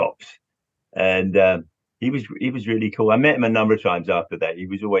the chops, and he was really cool. I met him a number of times after that. He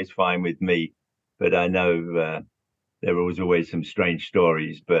was always fine with me, but I know there was always some strange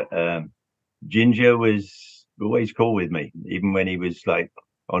stories. But Ginger was always cool with me, even when he was like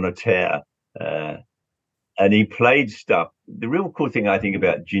on a tear. And he played stuff. The real cool thing I think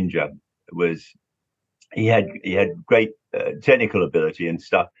about Ginger was he had great technical ability and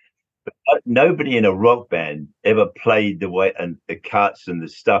stuff. But nobody in a rock band ever played the way and the cuts and the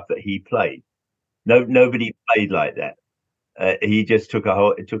stuff that he played. Nobody played like that. He just took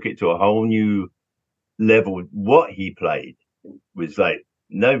it to a whole new level. What he played was like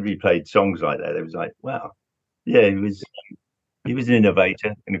nobody played songs like that. It was like, wow, yeah, he was an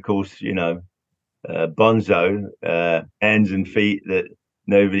innovator, and of course, Bonzo, hands and feet that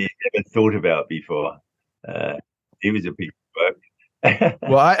nobody ever thought about before. He was a piece of work.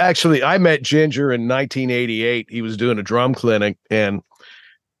 Well, I met Ginger in 1988. He was doing a drum clinic, and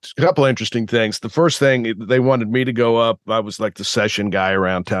a couple of interesting things. The first thing, they wanted me to go up. I was like the session guy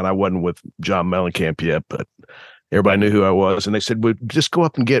around town. I wasn't with John Mellencamp yet, but everybody knew who I was. And they said, well, just go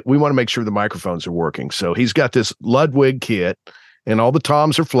up and we want to make sure the microphones are working. So he's got this Ludwig kit, and all the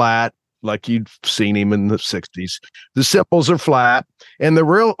toms are flat, like you'd seen him in the 60s. The cymbals are flat, and they're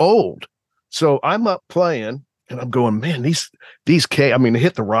real old. So I'm up playing, and I'm going, man, these hit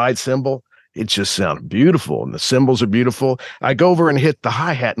the ride cymbal. It just sounded beautiful, and the cymbals are beautiful. I go over and hit the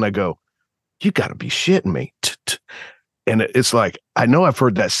hi-hat, and I go, you got to be shitting me. And it's like, I know I've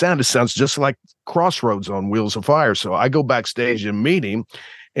heard that sound. It sounds just like Crossroads on Wheels of Fire. So I go backstage and meet him,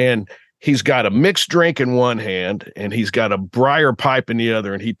 and he's got a mixed drink in one hand, and he's got a briar pipe in the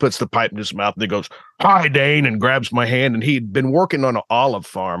other, and he puts the pipe in his mouth, and he goes, hi, Dane, and grabs my hand. And he'd been working on an olive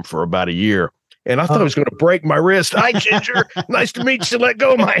farm for about a year. And I thought I was going to break my wrist. Hi, Ginger. Nice to meet you. Let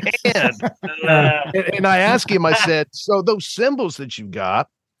go of my hand. And I asked him, I said, so those cymbals that you got,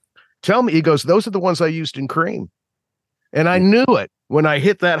 tell me. He goes, those are the ones I used in Cream. And I knew it when I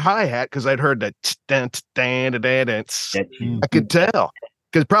hit that hi-hat, because I'd heard that. I could tell,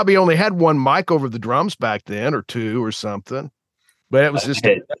 because probably only had one mic over the drums back then, or two or something. But it was just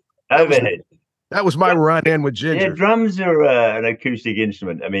overhead. That was my run-in with Ginger. Yeah, drums are an acoustic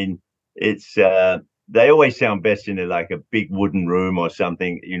instrument. I mean, it's they always sound best in like a big wooden room or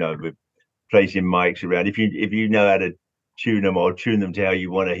something, with placing mics around. If you know how to tune them or tune them to how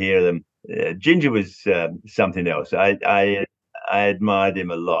you want to hear them. Ginger was something else. I admired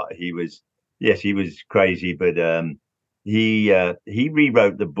him a lot. He was crazy, but he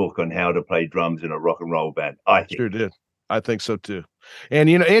rewrote the book on how to play drums in a rock and roll band. I think. Sure did. I think so too. And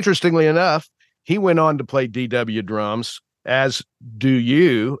interestingly enough, he went on to play DW drums, as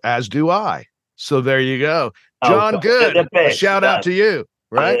do I. So there you go. John Good. A shout out to you.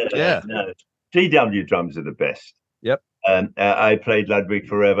 Right? Yeah. No. DW drums are the best. Yep. I played Ludwig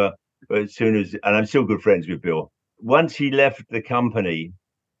forever, but and I'm still good friends with Bill. Once he left the company,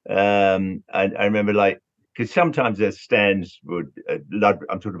 I remember because sometimes their stands would,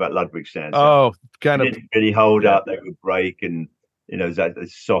 I'm talking about Ludwig stands. Oh, kind of didn't really hold up. They would break, and it's like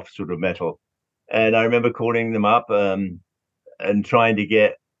this soft sort of metal. And I remember calling them up and trying to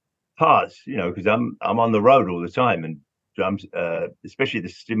get parts, because I'm on the road all the time, and drums, especially the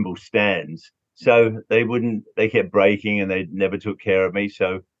cymbal stands. So they kept breaking, and they never took care of me.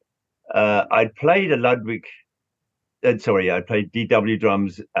 So I played DW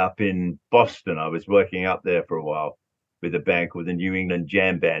drums up in Boston. I was working up there for a while with a band called the New England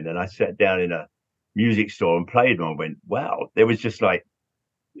Jam Band. And I sat down in a music store and played them. I went, wow, there was just like,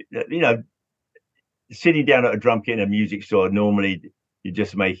 sitting down at a drum kit in a music store, normally you're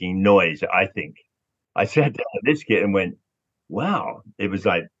just making noise, I think. I sat down at this kit and went, wow, it was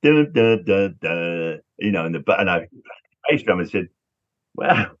like dun, dun, dun, dun, and I bass drum and said,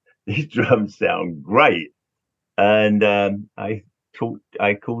 wow, these drums sound great. And I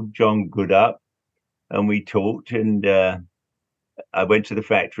called John Good up, and we talked, and I went to the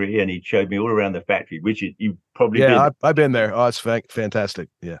factory, and he showed me all around the factory, which you've probably been. I've been there. Oh, it's fantastic.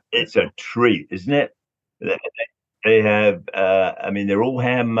 Yeah, it's a treat, isn't it? They have, they're all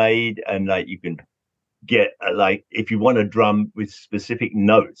handmade, and like you can get like if you want a drum with specific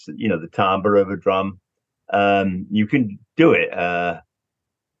notes, the timbre of a drum, you can do it.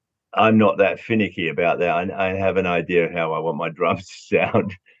 I'm not that finicky about that. I have an idea how I want my drums to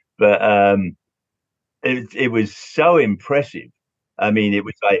sound, but it was so impressive. I mean, it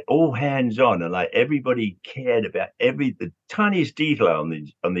was like all hands on, and like everybody cared about the tiniest detail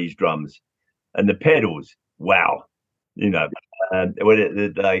on these drums, and the pedals. Wow, what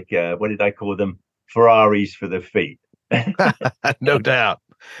did I call them? Ferraris for the feet. No doubt.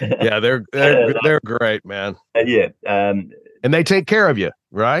 Yeah, they're great, man. And they take care of you,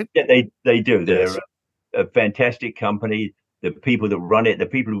 right? Yeah, they do. They're a fantastic company. The people that run it, the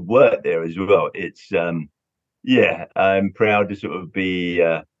people who work there as well. It's I'm proud to sort of be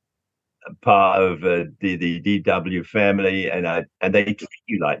a part of the DW family, and they treat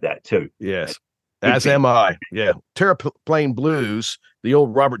you like that too. Yes, as am I. Yeah, Terraplane Blues, the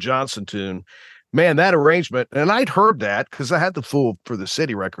old Robert Johnson tune. Man, that arrangement, and I'd heard that because I had the Fool for the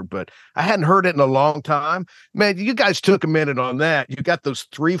City record, but I hadn't heard it in a long time. Man, you guys took a minute on that. You got those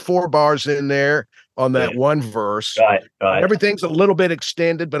 3-4 bars in there on that one verse. Right. Everything's a little bit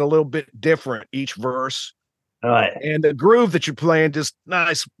extended, but a little bit different each verse. Right. And the groove that you're playing, just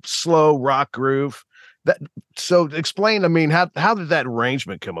nice, slow rock groove. So explain, I mean, how did that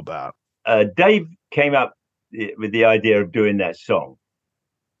arrangement come about? Dave came up with the idea of doing that song.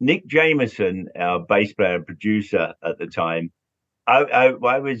 Nick Jameson, our bass player and producer at the time, I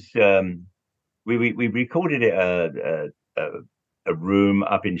was we recorded it a room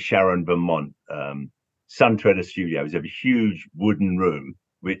up in Sharon, Vermont, Suntreader Studio. It was a huge wooden room,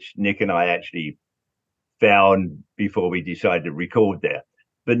 which Nick and I actually found before we decided to record there.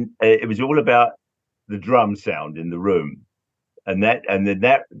 But it was all about the drum sound in the room, and then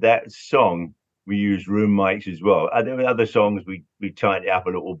that song. We used room mics as well. There were other songs we tightened it up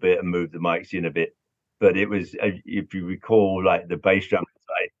a little bit and moved the mics in a bit, but it was, if you recall, like the bass drum,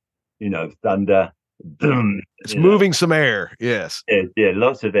 like thunder. It's moving some air. Yes. Yeah,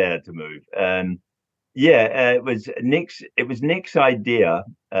 lots of air to move. It was Nick's idea,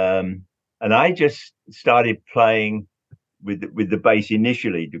 and I just started playing with the bass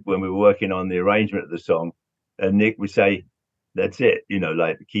initially when we were working on the arrangement of the song, and Nick would say, "That's it,"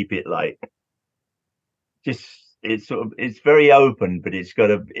 like keep it like. Just it's very open, but it's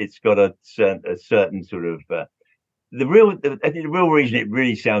got a certain sort of I think the real reason it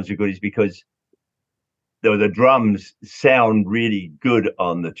really sounds so good is because the drums sound really good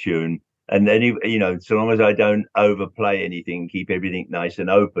on the tune, and then so long as I don't overplay anything, keep everything nice and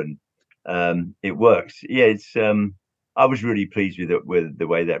open, it works. Yeah, it's I was really pleased with the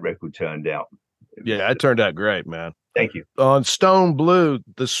way that record turned out. It turned out great, man. Thank you. On Stone Blue,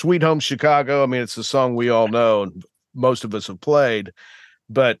 the Sweet Home Chicago, I mean, it's a song we all know and most of us have played,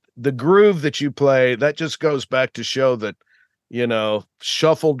 but the groove that you play, that just goes back to show that,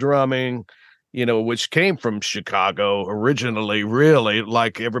 shuffle drumming, which came from Chicago originally, really,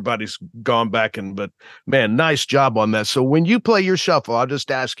 like everybody's gone back but man, nice job on that. So when you play your shuffle, I'll just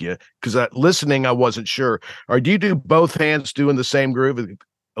ask you, because listening, I wasn't sure. Or do you do both hands doing the same groove?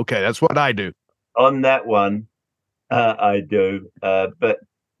 Okay, that's what I do. On that one, I do, but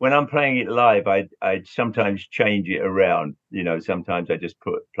when I'm playing it live, I sometimes change it around. Sometimes I just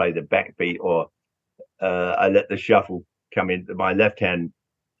play the backbeat, or I let the shuffle come into my left hand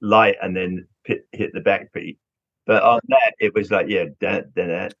light and then hit the backbeat. But on that, it was like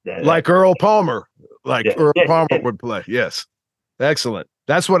like Earl Palmer, Earl Palmer would play. Yes, excellent.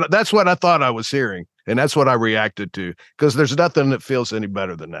 That's what I thought I was hearing, and that's what I reacted to, because there's nothing that feels any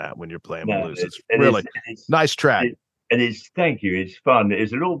better than that when you're playing blues. It's really nice track. Thank you. It's fun.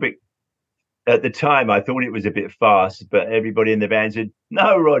 It's a little bit. At the time, I thought it was a bit fast, but everybody in the band said,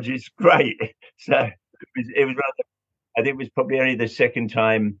 "No, Roger, it's great." So it was rather. I think it was probably only the second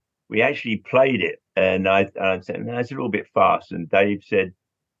time we actually played it, and I said, "No, it's a little bit fast." And Dave said,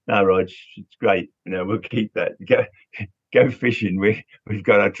 "No, Roger, it's great. We'll keep that. Go fishing. We've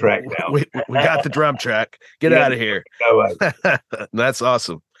got our track now. We got the drum track. Get out of here." Go away. That's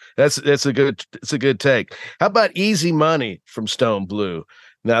awesome. That's a good take. How about Easy Money from Stone Blue?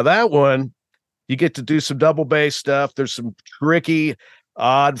 Now that one, you get to do some double bass stuff. There's some tricky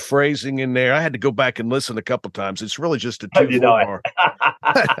odd phrasing in there. I had to go back and listen a couple times. It's really just a 2/4 bar.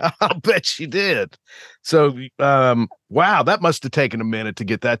 I'll bet you did. So, wow, that must have taken a minute to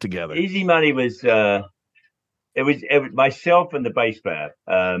get that together. Easy Money was, it was myself and the bass player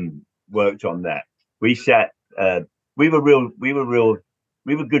worked on that. We sat, we were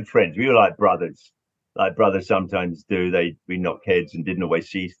good friends. We were like brothers sometimes do. We knock heads and didn't always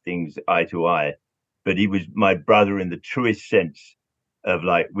see things eye to eye. But he was my brother in the truest sense of,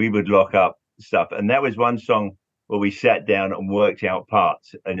 like, we would lock up stuff. And that was one song where we sat down and worked out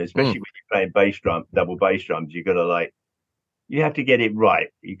parts. And especially when you're playing double bass drums, you have to get it right.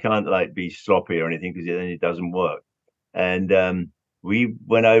 You can't like be sloppy or anything, because then it doesn't work. And we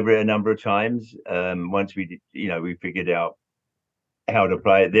went over it a number of times. Once we did, we figured out how to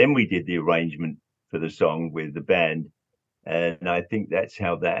play it. Then we did the arrangement for the song with the band. And I think that's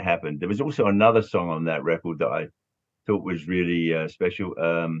how that happened. There was also another song on that record that I thought was really special.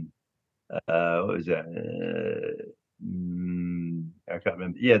 What was that? I can't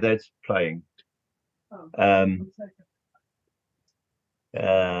remember. Yeah, that's playing. What was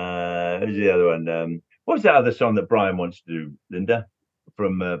the other one? What was that other song that Brian wants to do, Linda?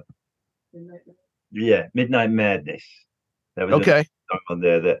 From Midnight Madness. That was okay. A song on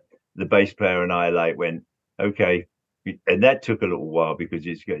there that the bass player and I went, okay. And that took a little while because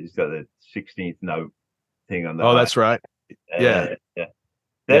it's got the 16th note thing on the high. That's right. Yeah.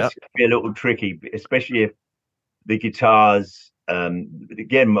 That's gonna be a little tricky, especially if the guitars,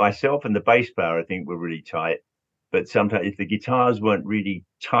 again, myself and the bass player, I think, were really tight. But sometimes if the guitars weren't really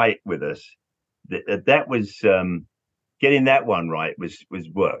tight with us, that was getting that one right was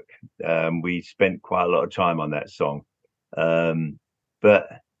work. We spent quite a lot of time on that song. But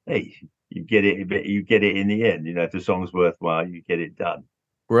hey, you get it in the end. If the song's worthwhile, you get it done.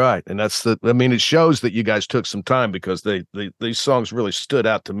 Right. And it shows that you guys took some time, because these songs really stood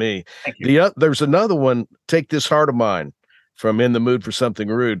out to me. Thank you. There's another one, Take This Heart of Mine, from In the Mood for Something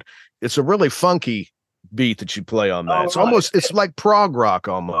Rude. It's a really funky beat that you play on that. It's like prog rock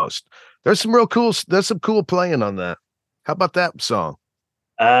almost. There's some cool playing on that. How about that song?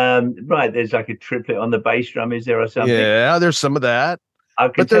 Right. There's like a triplet on the bass drum, is there, or something? Yeah, there's some of that.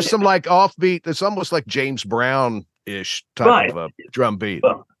 But there's some like offbeat. It's almost like James Brown-ish type of a drum beat.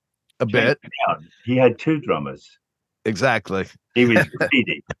 Well, a bit. Brown, he had two drummers. Exactly. He was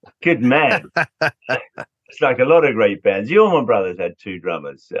greedy. Good man. It's like a lot of great bands. The Allman Brothers had two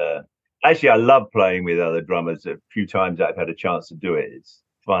drummers. Actually, I love playing with other drummers. A few times I've had a chance to do it. It's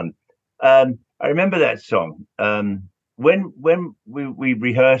fun. I remember that song. When we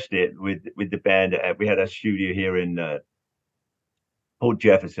rehearsed it with the band, we had a studio here in Port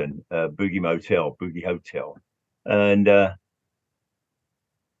Jefferson, Boogie Hotel, and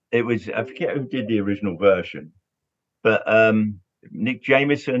it was, I forget who did the original version, but Nick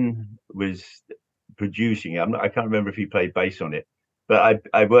Jameson was producing it. I can't remember if he played bass on it, but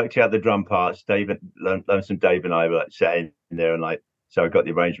I worked out the drum parts. Lonesome Dave and I were sat in there, and so I got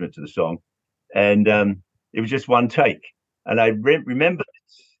the arrangement to the song, and it was just one take. And I remember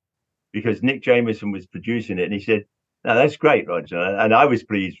this because Nick Jameson was producing it, and he said, "No, that's great, Roger." And I was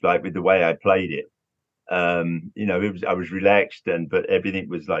pleased, with the way I played it. I was relaxed, but everything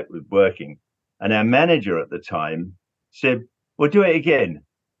was working. And our manager at the time said, "Well, do it again."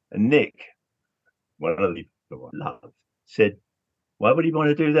 And Nick, one of the people I love, said, "Why would he want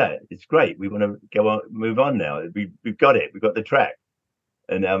to do that? It's great. We want to move on now. We've got it. We've got the track."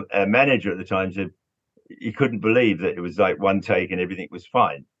 And our manager at the time said he couldn't believe that it was one take and everything was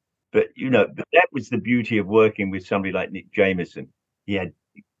fine. But but that was the beauty of working with somebody like Nick Jameson. He had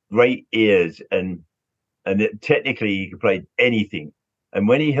great ears, and technically he could play anything. And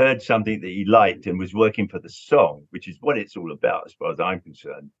when he heard something that he liked and was working for the song, which is what it's all about as far as I'm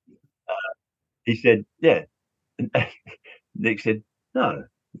concerned, he said, "Yeah." And Nick said, "No,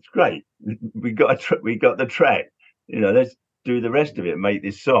 it's great. We got the track. Let's do the rest of it and make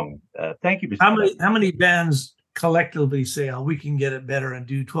this song." Thank you. How many bands collectively say, "Oh, we can get it better," and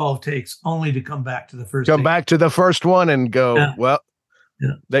do 12 takes only to come back to the first back to the first one and go,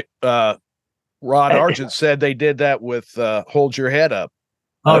 They Rod Argent said they did that with Hold Your Head Up.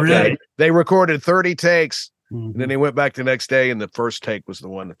 Oh, really? They recorded 30 takes, and then they went back the next day, and the first take was the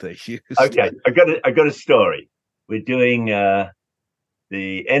one that they used. Okay, I got a story. We're doing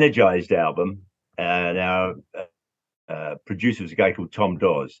the Energized album, and our producer was a guy called Tom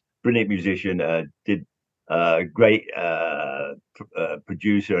Dawes, brilliant musician, did great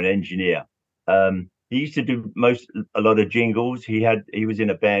producer and engineer. He used to do a lot of jingles. He was in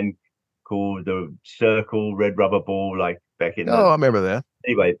a band called the Circle, Red Rubber Ball, back in. I remember that.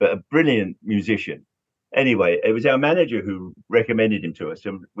 Anyway, but a brilliant musician. Anyway, it was our manager who recommended him to us,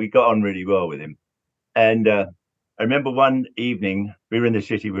 and we got on really well with him. And I remember one evening we were in the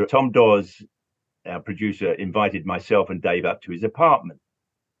city where Tom Dawes, our producer, invited myself and Dave up to his apartment.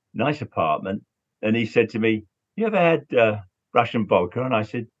 Nice apartment. And he said to me, "You ever had Russian vodka?" And I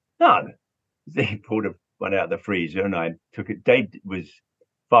said, "No." He pulled one out of the freezer and I took it. Dave was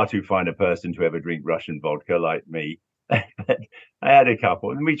far too fine a person to ever drink Russian vodka like me. But I had a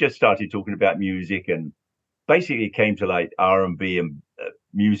couple and we just started talking about music, and basically it came to like R&B and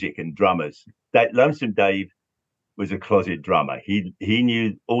music and drummers. That Lonesome Dave was a closet drummer. He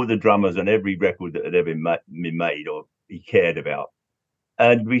knew all the drummers on every record that had ever been made or he cared about.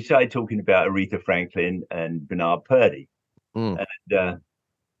 And we started talking about Aretha Franklin and Bernard Purdie.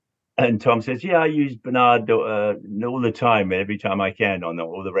 And Tom says, "Yeah, I use Bernard all the time, every time I can on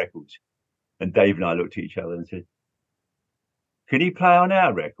all the records." And Dave and I looked at each other and said, "Can he play on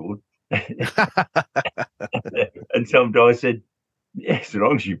our record?" And Tom Dawes said, "Yes, as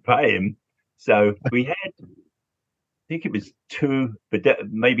long as you pay him." So we had, I think it was 2, but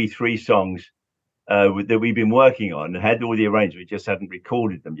maybe 3 songs that we've been working on and had all the arrangements. We just hadn't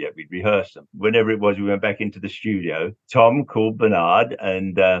recorded them yet. We'd rehearsed them. Whenever it was, we went back into the studio. Tom called Bernard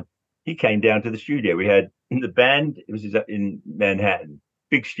and he came down to the studio. We had the band, it was in Manhattan,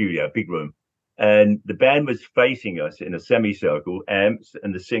 big studio, big room. And the band was facing us in a semicircle, amps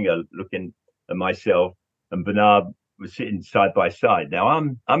and the singer looking at myself, and Bernard was sitting side by side. Now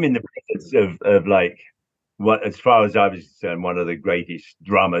I'm in the presence of like, what, as far as I was concerned, one of the greatest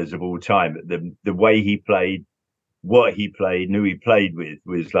drummers of all time. The way he played, what he played, who he played with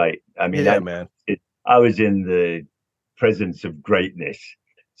was like, I mean, I was in the presence of greatness.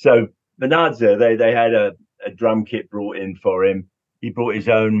 So Bernard's there. They had a drum kit brought in for him. He brought his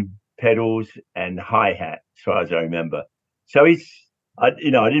own pedals and hi-hat, as far as I remember. So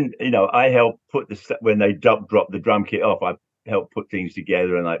I helped put when they dropped the drum kit off, I helped put things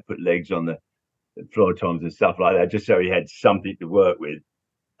together and like put legs on the floor toms and stuff like that, just so he had something to work with.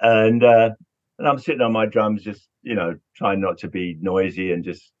 And I'm sitting on my drums, just trying not to be noisy and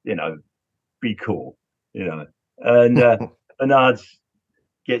just be cool, And Bernard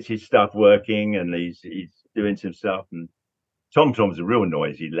gets his stuff working, and he's doing some stuff. And Tom's a real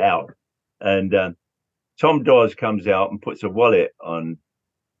noisy, loud. And Tom Dawes comes out and puts a wallet on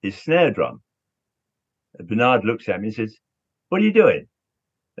his snare drum. And Bernard looks at me and says, "What are you doing?"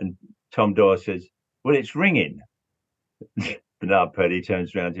 And Tom Dawes says, "Well, it's ringing." Bernard Purdie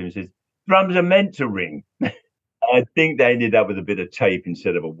turns around to him and says, "Drums are meant to ring." I think they ended up with a bit of tape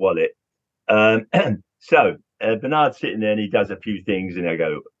instead of a wallet. So Bernard's sitting there and he does a few things, and I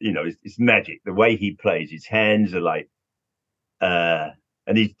go, it's magic. The way he plays, his hands are like,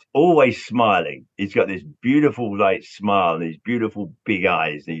 and he's always smiling. He's got this beautiful like smile and these beautiful big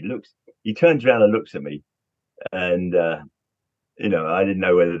eyes. And he turns around and looks at me, and I didn't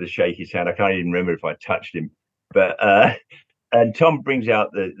know whether to shake his hand. I can't even remember if I touched him. But and Tom brings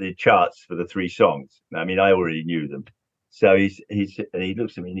out the charts for the 3 songs. I mean, I already knew them. So he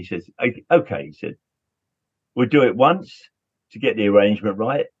looks at me and he says, "Okay," he said, "we'll do it once to get the arrangement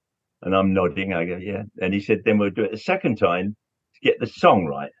right." And I'm nodding. I go, "Yeah." And he said, "Then we'll do it a second time to get the song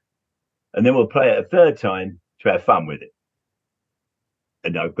right. And then we'll play it a third time to have fun with it."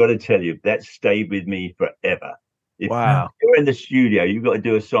 And I've got to tell you, that stayed with me forever. If you're in the studio, you've got to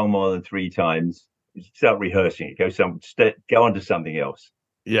do a song more than 3 times. Start rehearsing it. Go on to something else.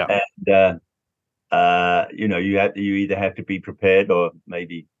 Yeah. And you either have to be prepared, or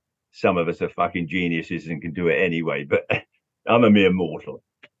maybe some of us are fucking geniuses and can do it anyway. But I'm a mere mortal.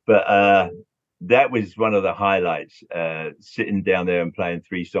 But that was one of the highlights. Sitting down there and playing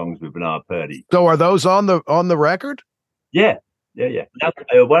 3 songs with Bernard Purdie. So are those on the record? Yeah.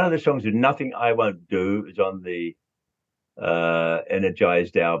 One of the songs with "Nothing I Won't Do" is on the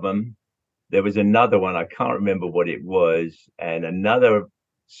Energized album. There was another one, I can't remember what it was, and another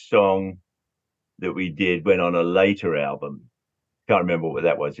song that we did went on a later album. Can't remember what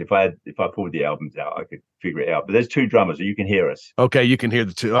that was. If I pulled the albums out, I could figure it out. But there's 2 drummers, so you can hear us. Okay, you can hear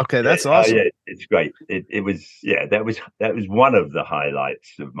the 2. Okay, that's awesome. Yeah, it's great. It was that was one of the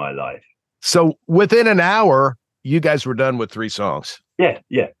highlights of my life. So within an hour, you guys were done with 3 songs. Yeah.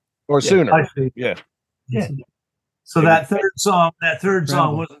 Or sooner. I see. Yeah. So that third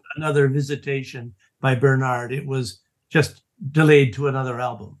song wasn't another visitation by Bernard. It was just delayed to another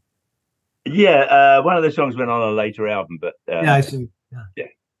album. Yeah, one of the songs went on a later album, but I see.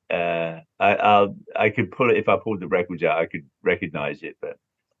 Yeah. I could pull it if I pulled the records out. I could recognize it, but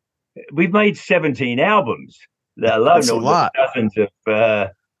we've made 17 albums, let alone all the dozens of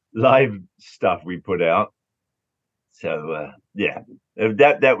live stuff we put out. So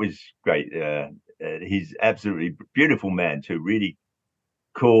that was great. he's absolutely beautiful man too, really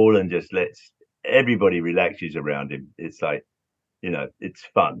cool, and just lets everybody relaxes around him. It's like, it's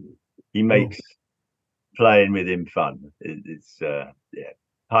fun. He makes playing with him fun. It's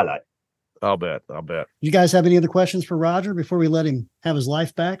highlight. I'll bet. You guys have any other questions for Roger before we let him have his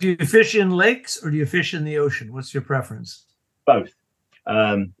life back? Do you fish in lakes or do you fish in the ocean? What's your preference? Both.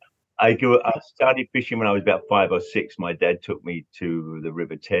 I started fishing when I was about 5 or 6. My dad took me to the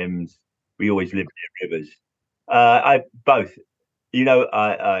River Thames. We always lived near rivers. Both.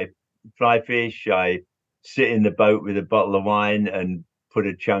 I fly fish. I sit in the boat with a bottle of wine and put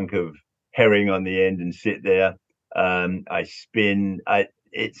a chunk of herring on the end and sit there. I spin.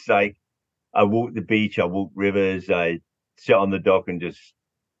 It's like I walk the beach. I walk rivers. I sit on the dock and just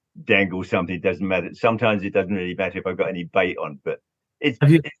dangle something. It doesn't matter. Sometimes it doesn't really matter if I've got any bait on, but it's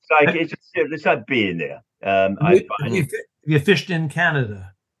like being there. Have you fished in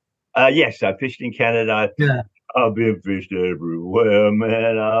Canada? Yes, I fished in Canada. Yeah. I've been fished everywhere,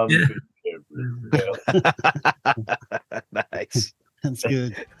 man. Everywhere. Nice. That's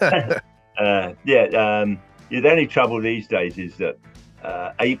good. The only trouble these days is that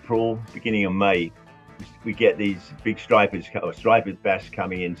April, beginning of May, we get these big stripers bass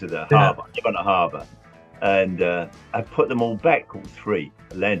coming into the harbour. I live on a harbour, and I put them all back, called 3,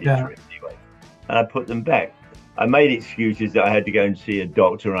 a landing trip anyway, and I put them back. I made excuses that I had to go and see a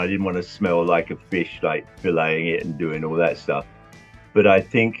doctor, and I didn't want to smell like a fish, like filleting it and doing all that stuff. But I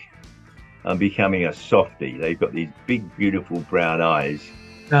think I'm becoming a softie. They've got these big, beautiful brown eyes.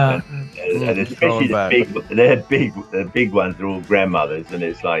 And especially the big ones are all grandmothers, and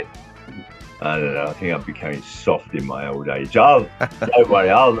it's like, I don't know, I think I'm becoming soft in my old age. Don't worry,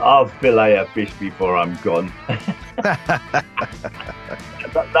 I'll fillet a fish before I'm gone.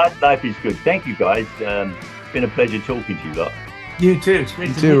 That life is good. Thank you, guys. It's been a pleasure talking to you lot. You too. It's great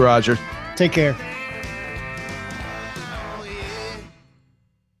you to too, meet you. Roger. Take care.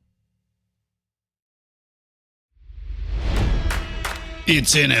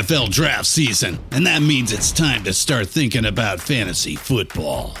 It's NFL draft season, and that means it's time to start thinking about fantasy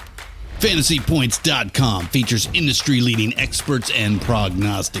football. FantasyPoints.com features industry-leading experts and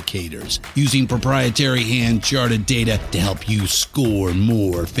prognosticators using proprietary hand-charted data to help you score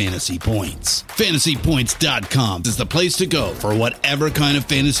more fantasy points. FantasyPoints.com is the place to go for whatever kind of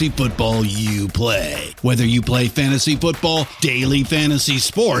fantasy football you play. Whether you play fantasy football, daily fantasy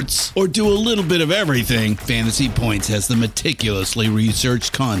sports, or do a little bit of everything, Fantasy Points has the meticulously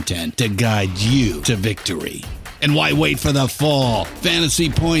researched content to guide you to victory. And why wait for the fall? Fantasy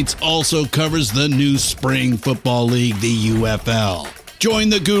Points also covers the new spring football league, the UFL. Join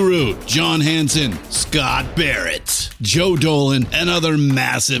the guru, John Hansen, Scott Barrett, Joe Dolan, and other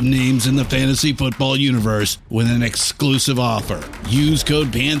massive names in the fantasy football universe with an exclusive offer. Use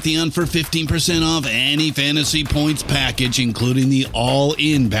code Pantheon for 15% off any Fantasy Points package, including the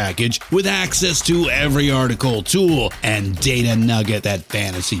all-in package, with access to every article, tool, and data nugget that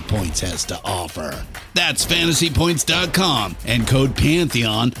Fantasy Points has to offer. That's FantasyPoints.com and code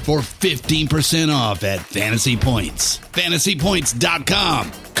Pantheon for 15% off at Fantasy Points.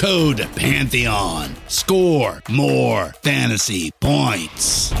 FantasyPoints.com, code Pantheon. Score more fantasy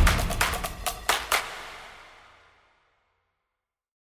points.